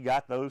think she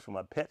got those from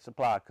a pet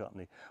supply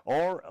company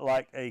or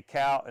like a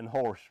cow and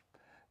horse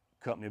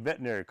company,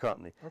 veterinary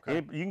company. Okay.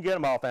 You can get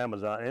them off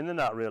Amazon, and they're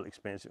not real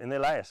expensive, and they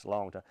last a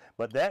long time.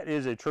 But that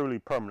is a truly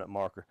permanent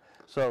marker.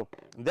 So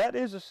that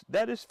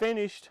is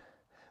finished.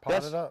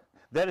 Potted up.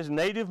 That is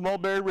native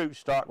mulberry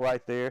rootstock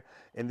right there,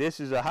 and this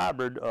is a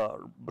hybrid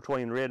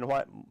between red and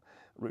white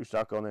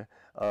rootstock on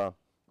there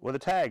with a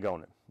tag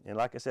on it. And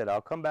like I said, I'll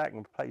come back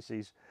and replace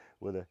these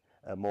with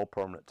a more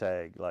permanent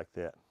tag like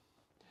that.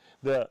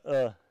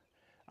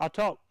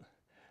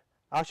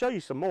 I'll show you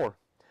some more.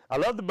 I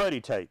love the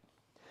buddy tape.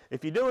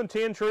 If you're doing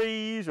 10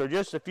 trees or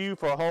just a few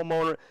for a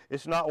homeowner,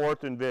 it's not worth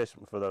the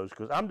investment for those,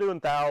 because I'm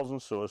doing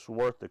thousands, so it's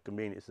worth the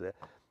convenience of that.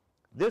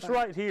 This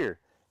right here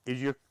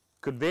is your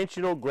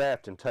conventional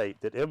grafting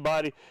tape that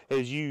everybody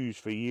has used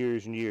for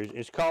years and years.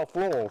 It's called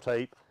floral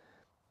tape.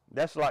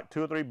 That's like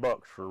 $2 or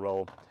 $3 for a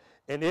roll.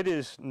 And it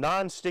is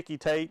non-sticky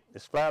tape.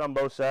 It's flat on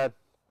both sides.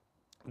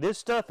 This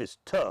stuff is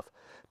tough.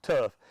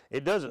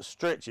 It doesn't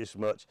stretch as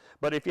much.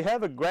 But if you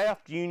have a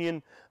graft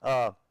union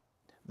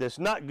that's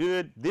not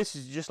good, this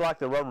is just like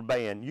the rubber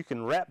band. You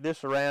can wrap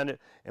this around it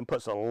and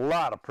puts a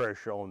lot of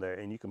pressure on there,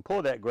 and you can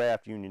pull that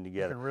graft union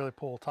together. You can really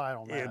pull tight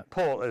on that.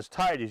 Pull as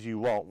tight as you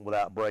want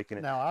without breaking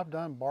it. Now, I've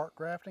done bark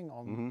grafting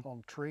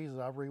on trees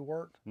that I've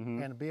reworked,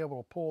 and to be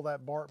able to pull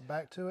that bark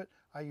back to it,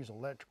 I use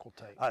electrical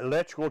tape.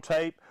 Electrical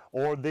tape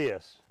or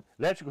this.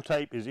 Electrical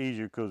tape is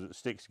easier because it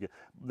sticks together.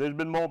 There's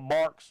been more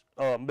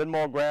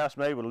more grafts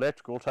made with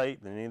electrical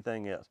tape than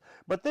anything else.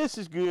 But this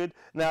is good.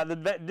 Now, the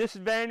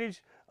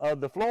disadvantage of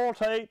the floral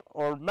tape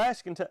or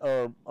masking tape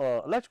or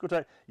electrical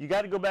tape, you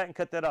got to go back and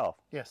cut that off.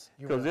 Yes,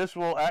 because this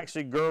will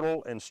actually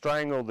girdle and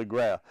strangle the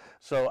graft.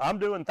 So I'm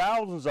doing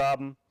thousands of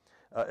them.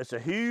 It's a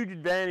huge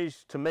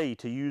advantage to me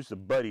to use the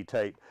buddy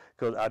tape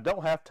because I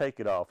don't have to take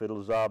it off. It'll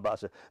dissolve by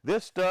itself.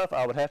 This stuff,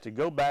 I would have to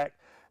go back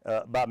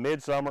by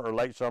midsummer or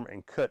late summer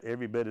and cut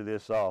every bit of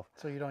this off.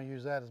 So you don't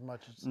use that as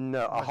much as...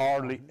 No,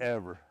 hardly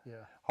ever.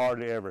 Yeah.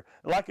 Hardly ever.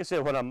 Like I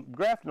said, when I'm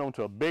grafting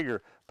onto a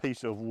bigger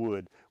piece of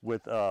wood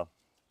with a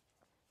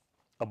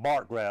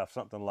bark graft,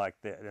 something like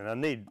that, and I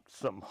need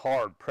some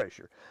hard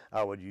pressure,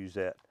 I would use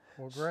that.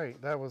 Well,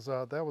 great. That was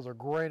a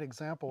great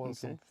example of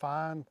some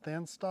fine,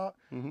 thin stock.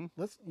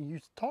 You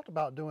talked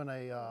about doing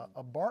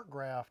a bark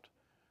graft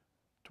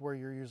to where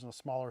you're using a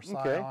smaller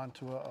scion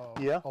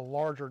to a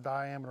larger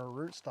diameter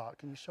rootstock.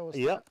 Can you show us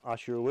that? Yep, I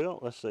sure will.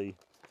 Let's see.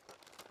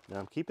 Now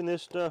I'm keeping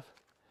this stuff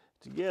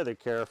together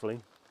carefully.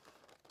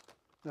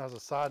 Now, as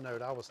a side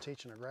note, I was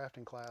teaching a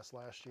grafting class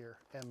last year,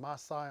 and my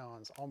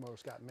scions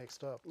almost got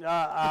mixed up.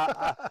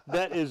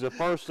 That is the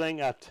first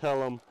thing I tell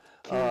them.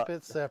 Keep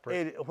it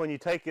separate. When you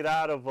take it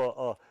out of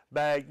a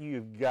bag,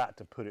 you've got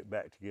to put it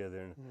back together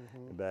in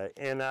the bag.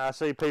 And I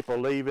see people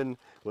leaving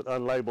with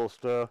unlabeled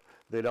stuff.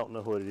 They don't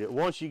know what it is.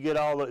 Once you get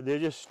all they're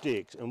just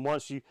sticks. And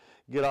once you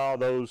get all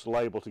those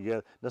labeled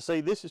together. Now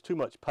see, this is too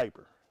much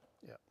paper.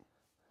 Yeah.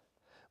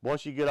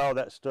 Once you get all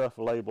that stuff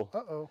labeled.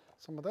 Uh-oh,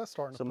 some of that's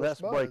starting to push some of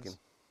that's buds. breaking.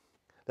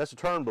 That's a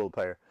turnbull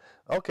pear.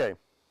 Okay,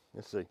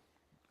 let's see.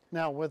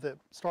 Now, with it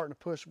starting to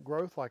push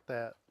growth like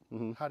that,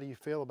 how do you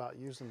feel about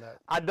using that?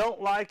 I don't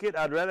like it.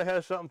 I'd rather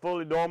have something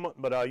fully dormant,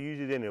 but I'll use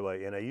it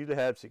anyway, and I usually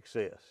have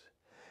success.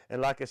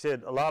 And like I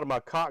said, a lot of my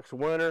Cox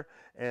Winter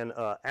and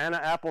Anna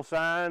apple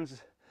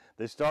signs,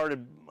 they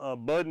started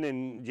budding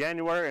in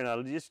January, and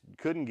I just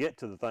couldn't get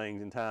to the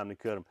things in time to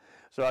cut them.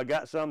 So I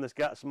got some that's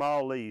got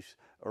small leaves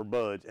or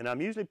buds, and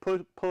I'm usually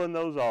pulling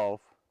those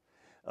off.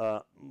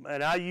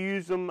 And I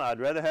use them. I'd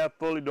rather have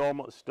fully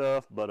dormant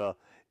stuff, but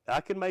I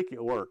can make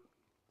it work.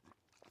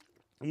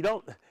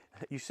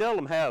 You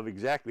seldom have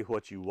exactly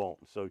what you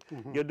want, so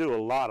you'll do a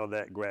lot of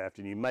that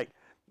grafting. You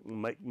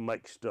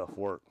make stuff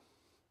work.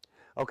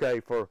 Okay,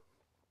 for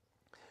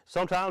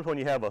sometimes when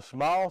you have a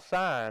small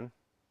sign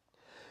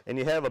and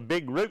you have a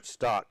big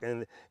rootstock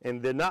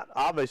and they're not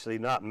obviously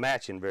not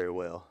matching very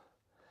well,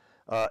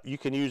 you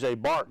can use a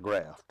bark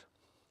graft.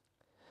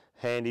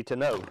 Handy to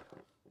know.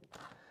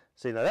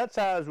 See, now that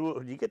size wood,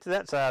 when you get to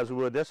that size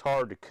wood, that's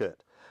hard to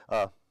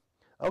cut.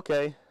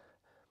 Okay,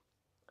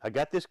 I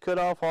got this cut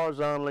off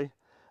horizontally.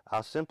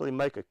 I'll simply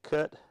make a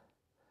cut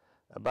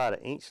about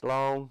 1 inch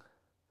long,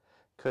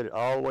 cut it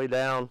all the way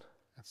down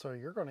And so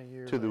you're going to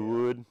use to the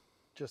wood.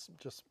 Just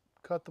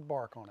cut the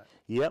bark on it.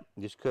 Yep,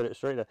 just cut it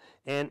straight up.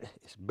 And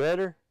it's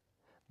better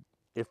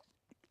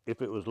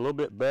if it was a little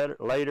bit better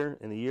later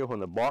in the year when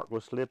the bark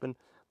was slipping.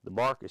 The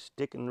bark is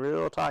sticking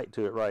real tight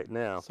to it right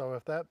now. So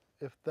if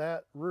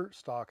that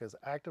rootstock is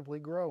actively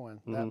growing,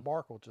 that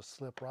bark will just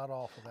slip right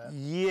off of that.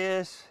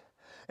 Yes,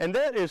 and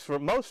that is for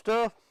most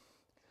stuff.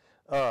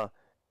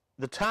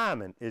 The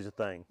timing is a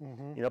thing.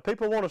 You know,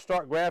 people want to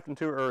start grafting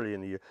too early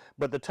in the year,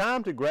 but the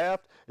time to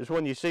graft is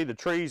when you see the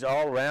trees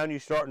all around you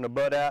starting to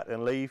bud out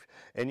and leaf,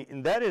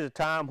 and that is a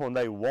time when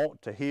they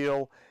want to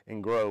heal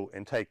and grow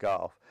and take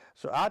off.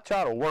 So I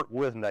try to work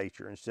with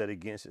nature instead of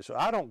against it. So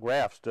I don't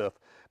graft stuff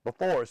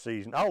before it's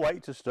season. I'll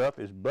wait till stuff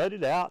is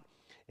budded out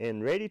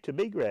and ready to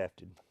be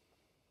grafted.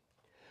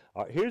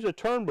 All right, here's a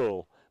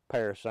turnbull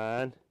pear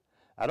sign.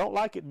 I don't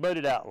like it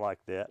budded out like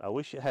that. I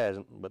wish it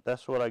hasn't, but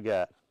that's what I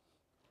got.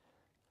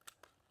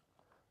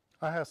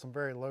 I have some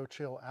very low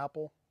chill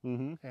apple,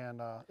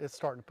 and it's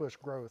starting to push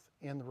growth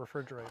in the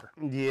refrigerator.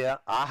 Yeah,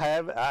 I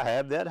have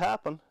that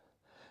happen.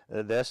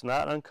 That's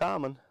not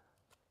uncommon.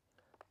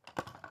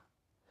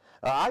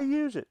 I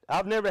use it.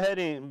 I've never had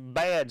any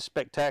bad,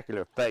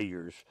 spectacular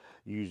failures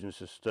using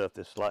some stuff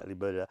that's slightly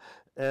budded out.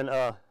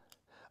 And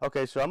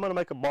okay, so I'm going to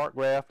make a bark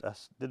graft. I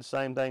did the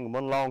same thing,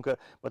 one long cut,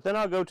 but then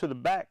I'll go to the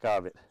back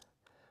of it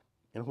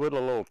and whittle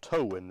a little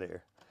toe in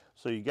there.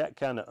 So you got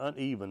kind of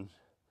uneven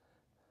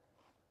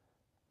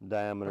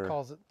diameter.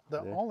 Because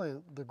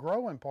the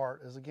growing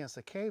part is against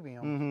the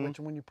cambium, which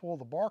when you pull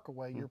the bark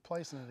away, you're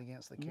placing it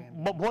against the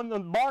cambium. But when the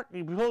bark,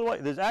 you pull it away,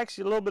 there's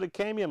actually a little bit of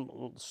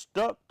cambium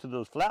stuck to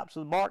those flaps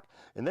of the bark,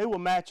 and they will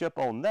match up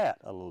on that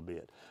a little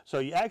bit. So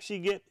you actually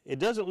get, it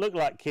doesn't look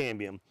like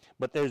cambium,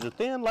 but there's a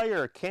thin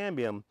layer of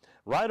cambium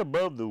right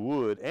above the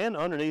wood and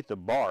underneath the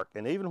bark,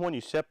 and even when you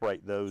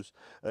separate those,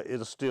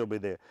 it'll still be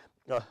there.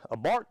 A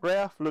bark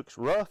graft looks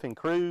rough and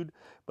crude,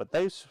 but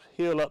they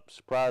heal up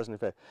surprisingly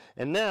fast.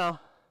 And now,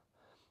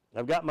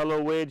 I've got my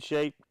little wedge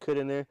shape cut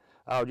in there.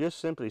 I'll just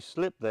simply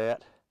slip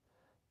that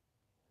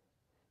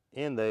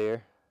in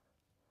there.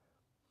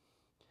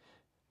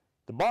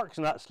 The bark's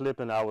not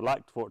slipping. I would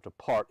like for it to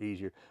part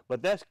easier,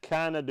 but that's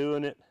kind of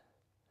doing it.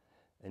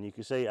 And you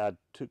can see I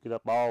took it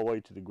up all the way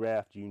to the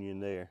graft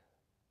union there.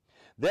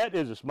 That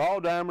is a small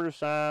diameter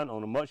sign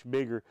on a much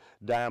bigger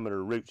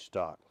diameter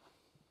rootstock,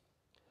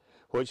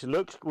 which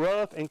looks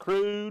rough and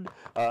crude.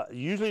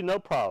 Usually no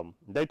problem.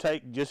 They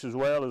take just as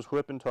well as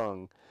whip and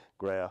tongue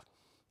graft.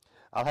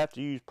 I'll have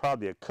to use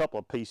probably a couple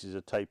of pieces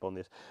of tape on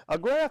this. A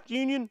graft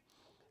union,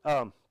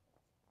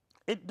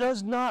 it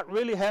does not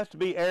really have to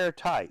be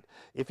airtight.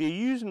 If you're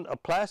using a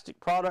plastic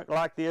product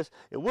like this,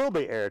 it will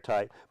be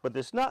airtight, but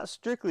it's not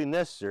strictly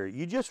necessary.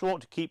 You just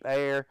want to keep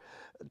air,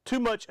 too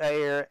much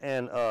air,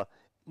 and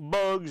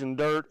bugs and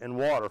dirt and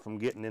water from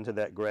getting into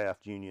that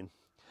graft union.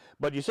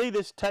 But you see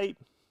this tape,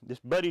 this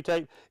buddy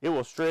tape, it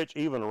will stretch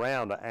even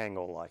around an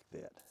angle like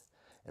that.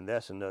 And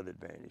that's another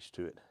advantage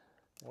to it.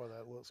 Boy,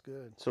 that looks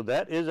good. So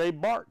that is a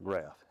bark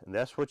graft, and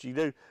that's what you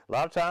do. A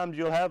lot of times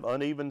you'll have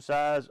uneven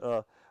size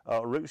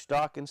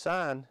rootstock and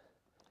sign.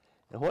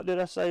 And what did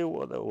I say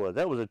what that was?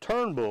 That was a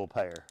turnbull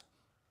pear.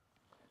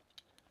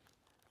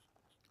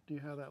 Do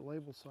you have that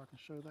label so I can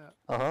show that?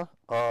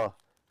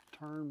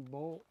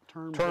 Turnbull,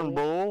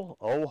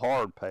 old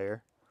hard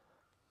pear.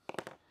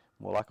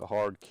 More like a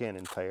hard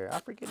cannon pear.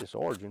 I forget its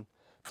origin.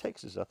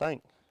 Texas, I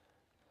think.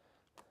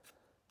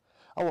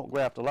 I won't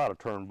graft a lot of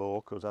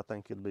Turnbull because I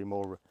think it'll be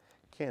more of a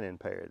cannon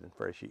pear than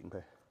fresh eating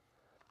pear.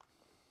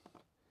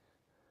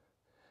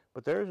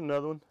 But there's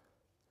another one.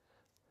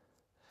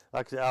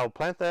 Like I said, I'll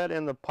plant that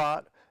in the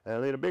pot and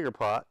I'll need a bigger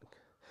pot.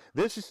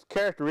 This is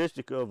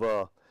characteristic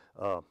of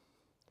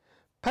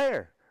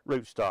pear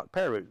rootstock,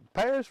 pear root.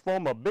 Pears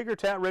form a bigger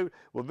taproot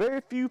with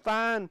very few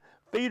fine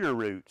feeder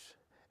roots.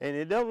 And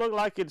it don't look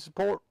like it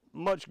support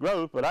much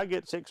growth, but I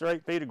get 6 or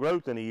 8 feet of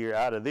growth in a year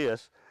out of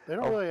this. They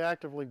don't really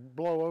actively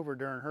blow over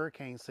during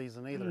hurricane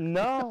season either.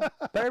 No,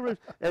 pear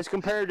roots as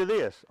compared to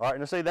this. All right,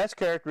 now see, that's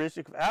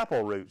characteristic of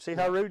apple root. See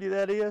how rooty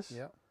that is?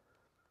 Yep.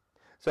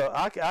 So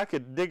I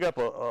could dig up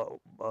a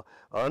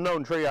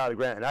unknown tree out of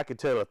the ground, and I could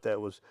tell if that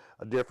was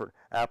a different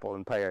apple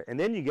and pear. And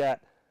then you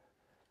got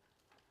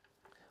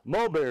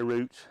mulberry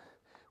roots,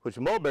 which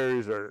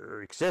mulberries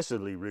are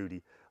excessively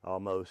rooty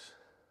almost.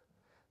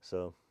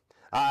 So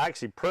I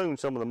actually pruned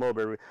some of the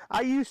mulberry.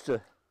 I used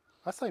to.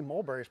 I say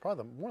mulberry is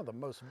probably one of the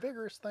most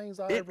vigorous things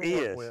I ever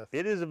worked with.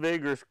 It is a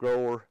vigorous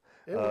grower.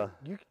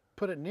 You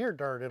put it near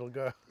dirt, it'll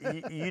go.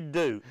 you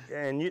do,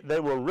 and they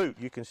will root.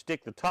 You can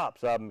stick the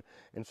tops of them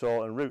in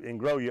soil and root and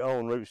grow your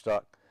own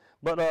rootstock.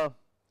 But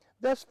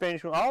that's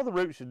finished. All the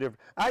roots are different.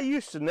 I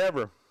used to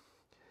never.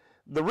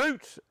 The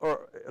roots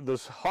are the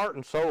heart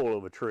and soul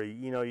of a tree.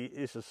 You know,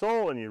 it's the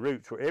soil and your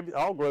roots where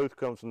all growth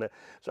comes from that.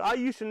 So I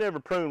used to never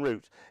prune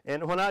roots.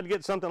 And when I'd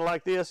get something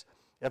like this,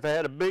 if I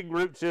had a big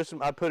root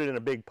system, I'd put it in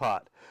a big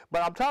pot.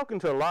 But I'm talking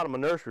to a lot of my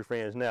nursery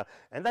friends now,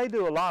 and they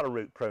do a lot of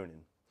root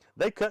pruning.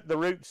 They cut the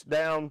roots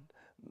down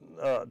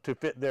to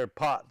fit their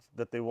pots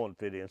that they want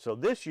to fit in. So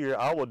this year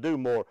I will do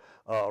more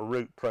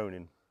root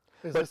pruning.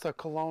 Is this a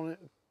colonial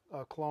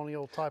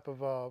type of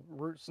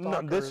rootstock?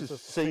 No, this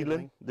is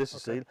seedling. This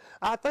is seedling.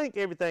 I think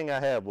everything I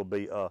have will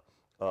be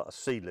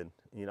seedling.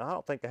 You know, I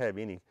don't think I have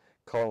any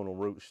colonial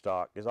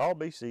rootstock. It's all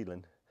be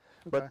seedling.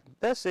 Okay. But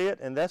that's it,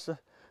 and that's a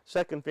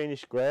second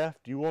finished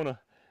graft. You want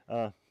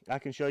to? I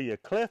can show you a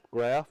cleft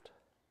graft.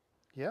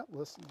 Yeah,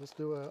 let's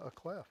do a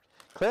cleft.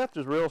 Cleft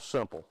is real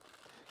simple.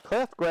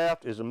 Cleft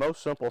graft is the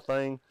most simple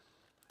thing.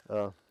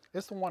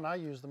 It's the one I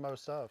use the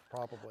most of,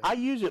 probably. I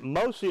use it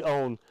mostly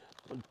on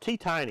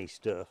tiny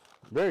stuff,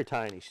 very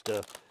tiny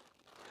stuff.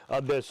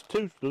 That's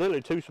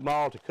literally too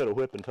small to cut a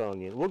whipping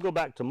tongue in. We'll go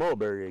back to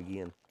mulberry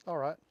again. All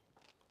right.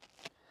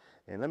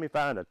 And let me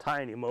find a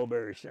tiny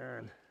mulberry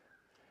shine.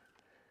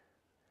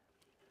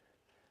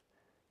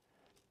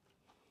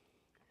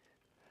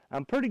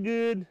 I'm pretty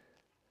good.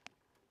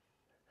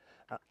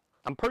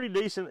 I'm pretty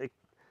decent.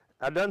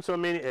 I've done so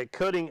many at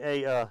cutting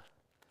a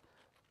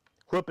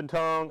whipping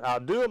tongue. I'll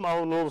do them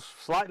on little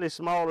slightly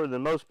smaller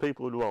than most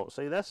people would want.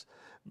 See, that's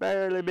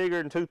barely bigger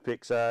than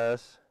toothpick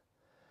size.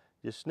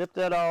 Just snip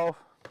that off.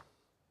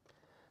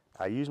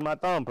 I use my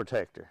thumb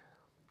protector.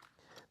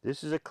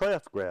 This is a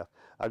cleft graft.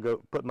 I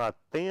go put my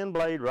thin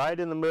blade right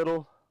in the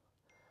middle.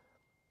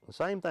 The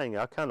same thing,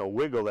 I kind of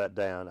wiggle that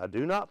down. I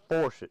do not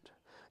force it.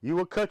 You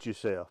will cut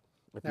yourself.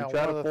 If now, you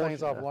try one of to the force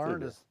things it, I've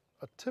learned is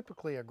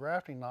typically a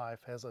grafting knife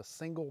has a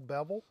single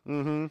bevel.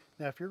 Mm-hmm.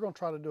 Now, if you're going to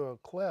try to do a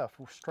cleft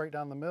straight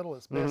down the middle,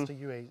 it's best to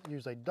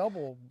use a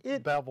double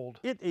beveled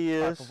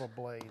type of a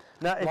blade,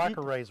 now, like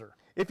a razor.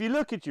 If you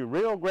look at your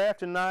real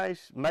grafting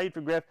knives made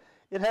for graft,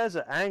 it has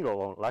an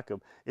angle on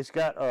it, it's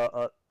got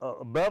a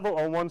bevel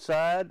on one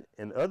side,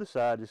 and the other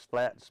side is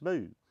flat and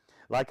smooth,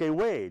 like a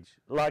wedge,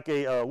 like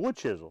a wood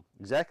chisel,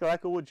 exactly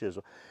like a wood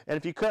chisel. And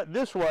if you cut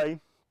this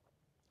way,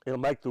 it'll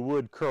make the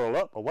wood curl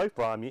up away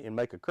from you and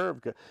make a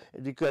curve cut.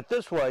 If you cut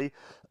this way,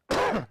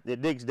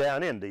 it digs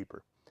down in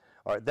deeper.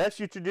 All right, that's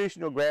your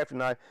traditional grafting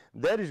knife.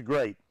 That is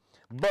great,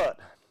 but,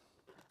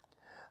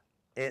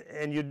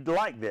 and you'd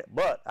like that,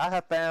 but I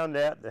have found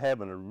out that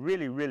having a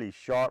really, really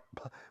sharp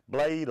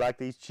blade, like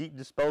these cheap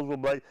disposable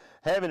blades,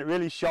 having it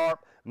really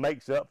sharp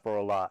makes up for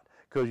a lot,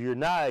 because your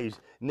knives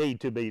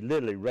need to be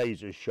literally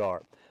razor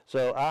sharp.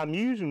 So I'm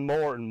using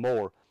more and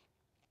more.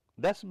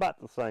 That's about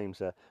the same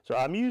size. So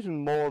I'm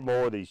using more and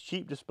more of these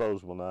cheap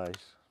disposable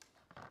knives.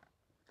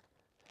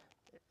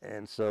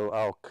 And so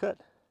I'll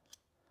cut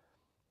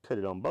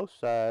it on both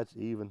sides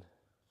even.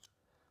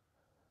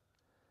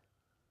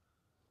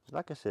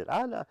 Like I said,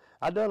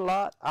 I've done a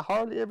lot. I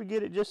hardly ever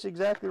get it just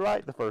exactly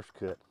right the first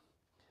cut.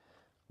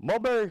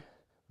 Mulberry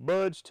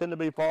buds tend to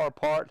be far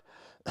apart.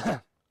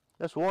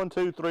 That's 1,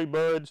 2, 3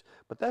 buds,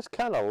 but that's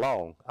kind of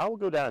long. I will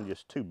go down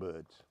just 2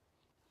 buds.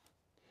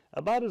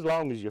 About as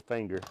long as your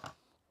finger.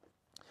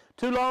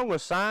 Too long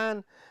with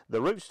sign,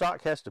 the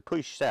rootstock has to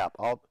push sap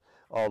all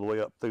the way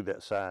up through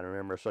that sign,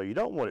 remember, so you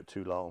don't want it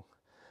too long.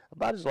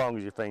 About as long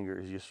as your finger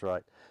is just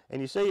right.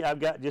 And you see,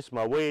 I've got just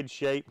my wedge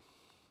shape,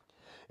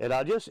 and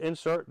I'll just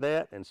insert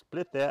that and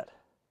split that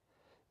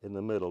in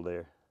the middle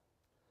there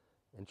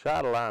and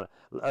try to line it.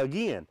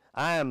 Again,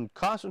 I am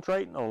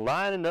concentrating on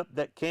lining up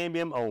that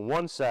cambium on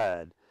one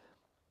side.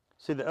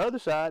 See, the other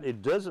side,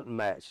 it doesn't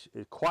match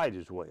it quite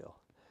as well.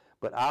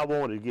 but I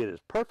want to get as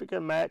perfect a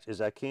match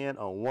as I can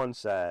on one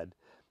side.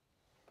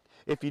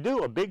 If you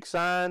do a big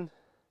sign,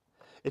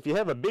 if you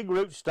have a big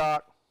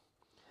rootstock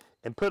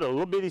and put a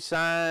little bitty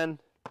sign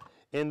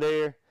in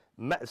there,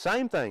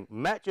 same thing,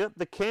 match up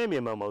the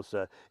cambium almost.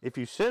 If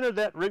you center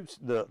that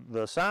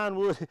the sign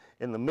wood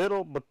in the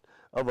middle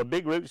of a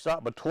big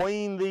rootstock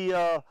between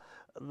the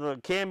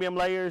cambium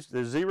layers,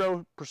 there's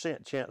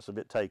 0% chance of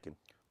it taking.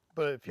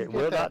 But if you it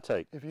will not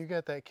take. If you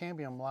get that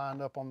cambium lined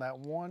up on that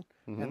one,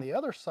 and the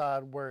other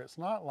side where it's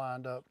not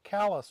lined up,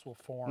 callus will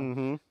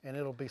form, and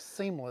it'll be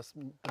seamless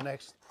the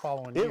next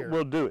following year. It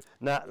will do it.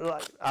 Now,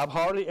 like, I'm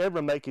hardly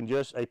ever making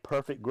just a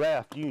perfect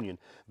graft union.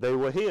 They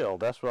will heal.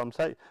 That's what I'm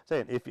saying.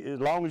 As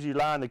long as you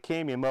line the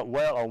cambium up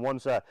well on one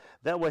side,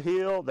 that will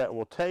heal, that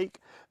will take,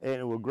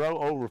 and it will grow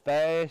over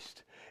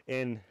fast.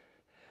 And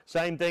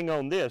same thing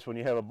on this when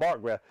you have a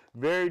bark graft.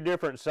 Very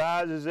different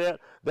sizes that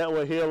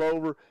will heal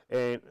over,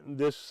 and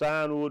this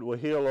sign wood will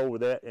heal over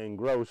that and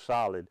grow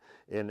solid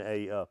in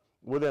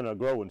within a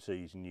growing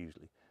season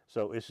usually.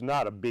 So it's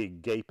not a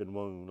big gaping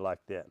wound like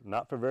that.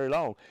 Not for very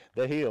long.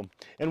 They heal.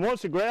 And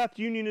once the graft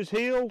union is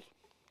healed,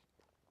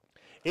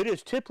 it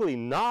is typically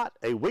not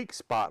a weak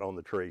spot on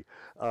the tree.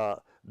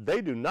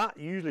 They do not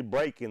usually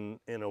break in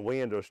a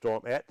wind or a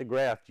storm at the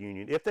graft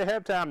union if they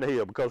have time to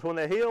heal, because when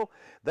they heal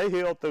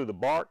through the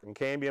bark and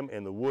cambium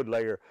and the wood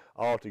layer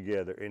all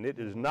together, and it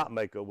does not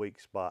make a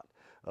weak spot.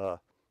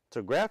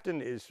 So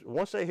grafting is,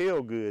 once they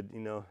heal good,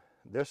 you know,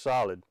 they're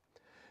solid.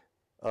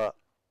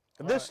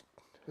 Is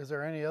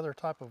there any other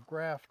type of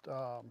graft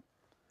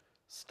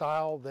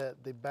style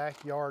that the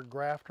backyard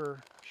grafter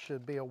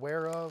should be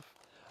aware of?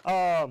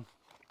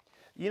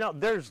 You know,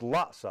 there's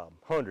lots of them,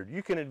 100.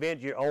 You can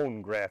invent your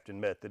own grafting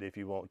method if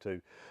you want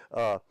to.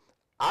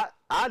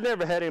 I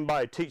never had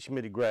anybody teach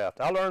me to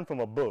graft. I learned from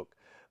a book.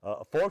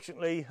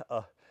 Fortunately,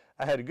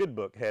 I had a good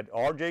book. It had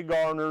R.J.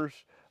 Garner's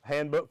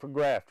Handbook for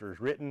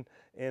Grafters, written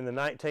in the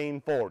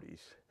 1940s.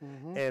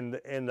 And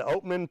the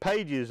opening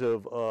pages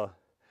of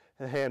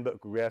the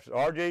Handbook for Grafters,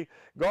 R.J.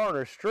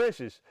 Garner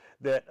stresses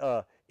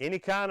that any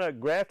kind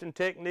of grafting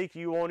technique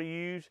you want to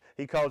use,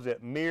 he calls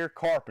it mere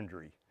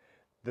carpentry.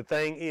 The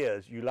thing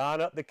is, you line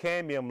up the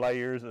cambium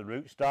layers, the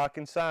rootstock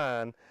and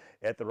sign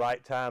at the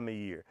right time of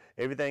year.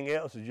 Everything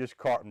else is just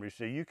carpentry,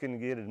 so you can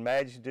get as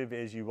imaginative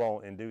as you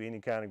want and do any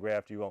kind of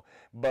graft you want,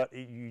 but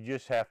you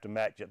just have to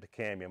match up the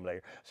cambium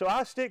layer. So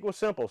I stick with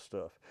simple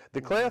stuff. The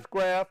cleft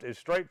graft is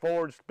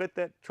straightforward. Split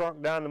that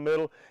trunk down the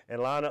middle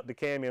and line up the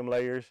cambium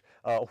layers.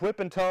 Whip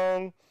and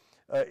tongue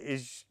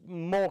is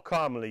more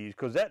commonly used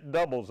because that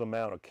doubles the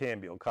amount of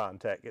cambial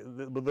contact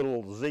with the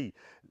little Z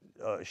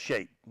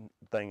shape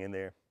thing in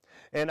there.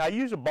 And I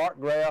use a bark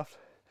graft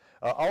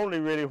only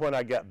really when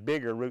I got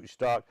bigger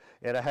rootstock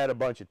and I had a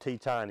bunch of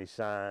T-tiny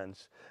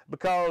signs,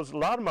 because a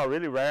lot of them are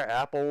really rare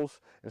apples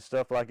and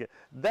stuff like it.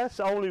 That's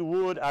the only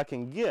wood I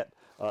can get,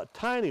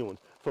 tiny ones,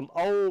 from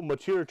old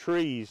mature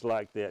trees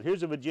like that.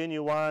 Here's a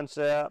Virginia wine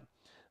sap,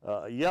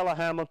 yellow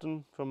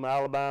Hamilton from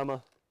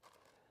Alabama.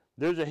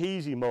 There's a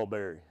Heasy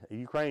mulberry, a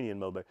Ukrainian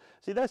mulberry.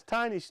 See, that's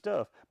tiny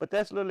stuff, but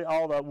that's literally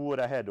all the wood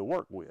I had to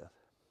work with.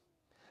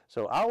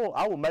 So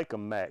I will make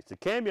them match. The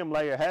cambium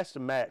layer has to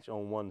match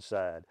on one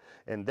side,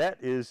 and that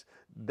is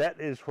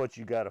what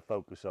you got to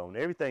focus on.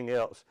 Everything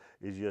else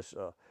is just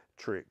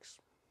tricks.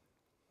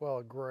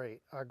 Well,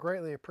 great. I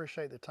greatly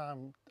appreciate the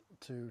time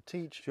to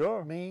teach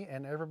me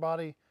and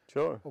everybody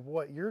of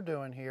what you're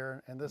doing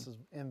here, and this is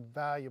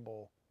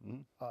invaluable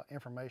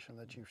information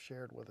that you've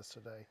shared with us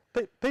today.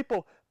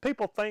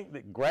 People think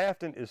that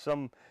grafting is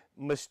some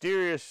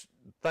mysterious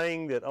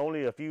thing that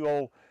only a few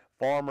old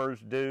farmers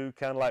do,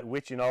 kind of like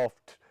witching off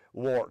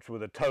warts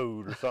with a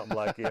toad or something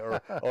like it,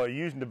 or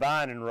using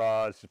divining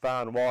rods to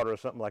find water or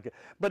something like it.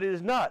 But it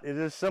is not. It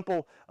is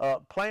simple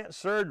plant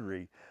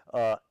surgery.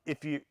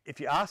 If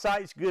your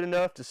eyesight's good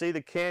enough to see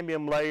the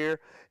cambium layer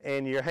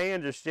and your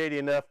hands are steady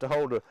enough to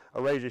hold a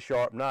razor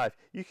sharp knife,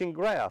 you can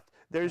graft.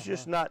 There's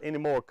just not any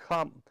more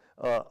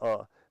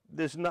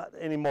there's not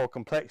any more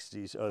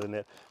complexities other than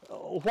that.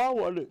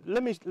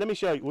 Let me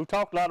show you. We've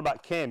talked a lot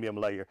about cambium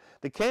layer.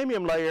 The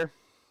cambium layer,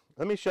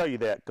 let me show you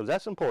that because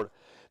that's important.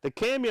 The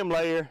cambium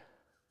layer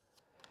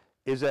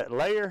is that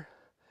layer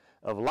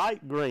of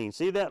light green.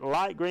 See that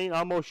light green,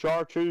 almost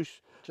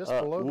chartreuse just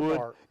below wood? The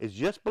bark. It's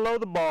just below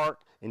the bark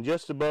and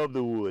just above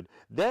the wood.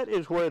 That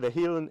is where the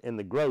healing and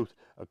the growth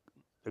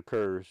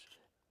occurs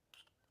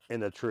in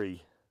the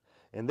tree.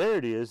 And there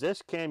it is.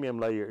 That's cambium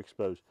layer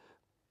exposed.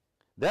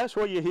 That's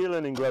where your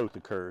healing and growth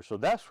occurs. So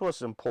that's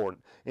what's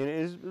important. And it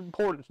is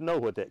important to know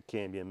what that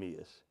cambium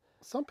is.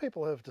 Some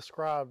people have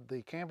described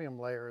the cambium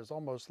layer as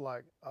almost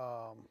like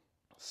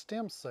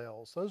stem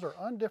cells. Those are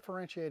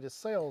undifferentiated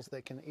cells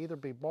that can either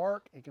be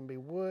bark, it can be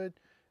wood,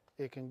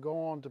 it can go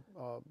on to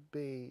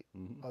be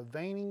a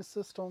veining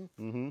system,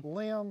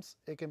 limbs,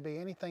 it can be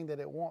anything that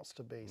it wants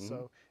to be.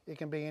 So it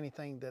can be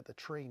anything that the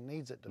tree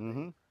needs it to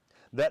be.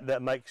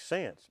 That makes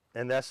sense,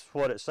 and that's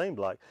what it seemed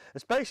like.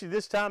 Especially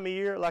this time of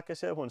year, like I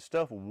said, when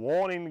stuff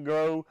wanting to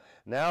grow,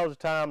 now's the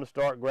time to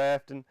start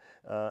grafting,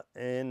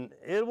 and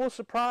it will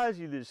surprise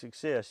you the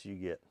success you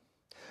get.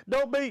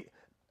 Don't be,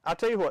 I'll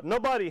tell you what,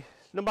 nobody,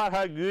 no matter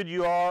how good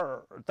you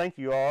are or think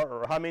you are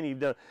or how many you've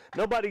done,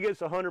 nobody gets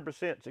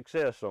 100%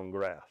 success on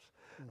grafts.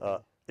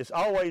 It's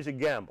always a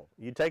gamble.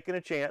 You're taking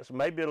a chance.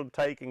 Maybe it'll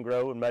take and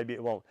grow and maybe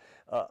it won't.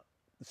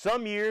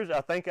 Some years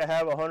I think I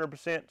have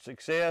 100%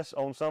 success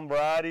on some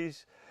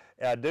varieties.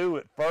 I do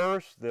at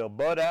first, they'll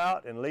bud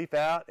out and leaf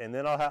out, and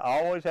then I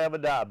always have a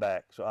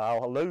dieback. So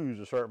I'll lose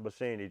a certain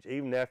percentage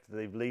even after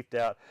they've leafed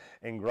out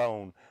and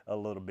grown a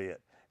little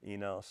bit. You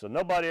know, so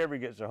nobody ever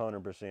gets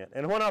 100%.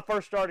 And when I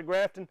first started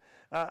grafting,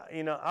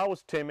 you know, I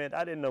was timid.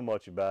 I didn't know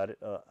much about it.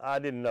 I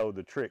didn't know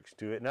the tricks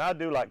to it. Now I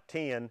do like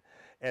 10,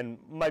 and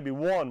maybe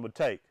 1 would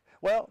take.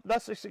 Well,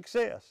 that's a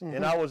success,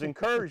 and I was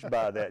encouraged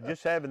by that.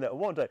 Just having that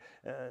one take.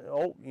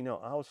 Oh, you know,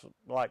 I was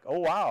like, oh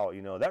wow,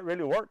 you know, that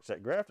really works.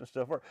 That grafting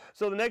stuff works.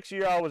 So the next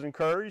year I was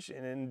encouraged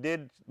and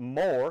did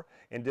more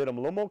and did them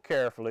a little more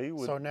carefully.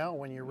 With, so now,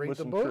 when you read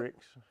the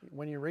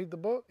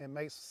book, it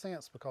makes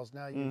sense because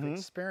now you've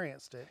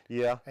experienced it.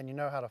 Yeah. And you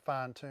know how to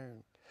fine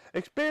tune.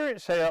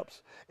 Experience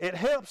helps. It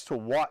helps to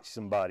watch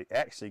somebody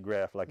actually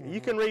graft like you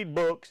can read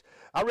books.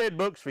 I read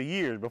books for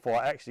years before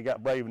I actually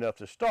got brave enough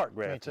to start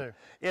grafting. Me too.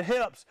 It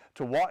helps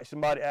to watch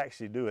somebody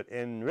actually do it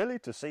and really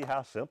to see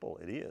how simple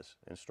it is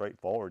and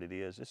straightforward it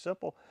is. It's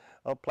simple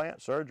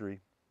plant surgery.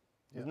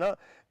 There's no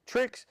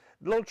tricks,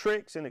 little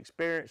tricks and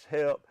experience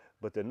help,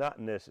 but they're not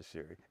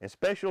necessary. And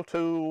special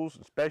tools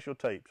and special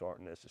tapes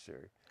aren't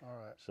necessary. All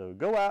right. So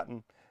go out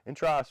and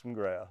try some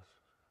grafts.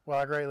 Well,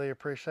 I greatly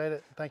appreciate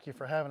it. Thank you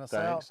for having us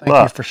out. Thanks. Thank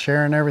you for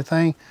sharing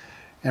everything.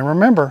 And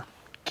remember,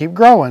 keep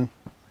growing,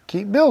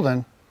 keep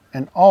building,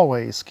 and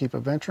always keep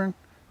adventuring.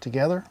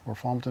 Together, we're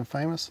Farmington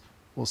Famous.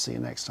 We'll see you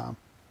next time.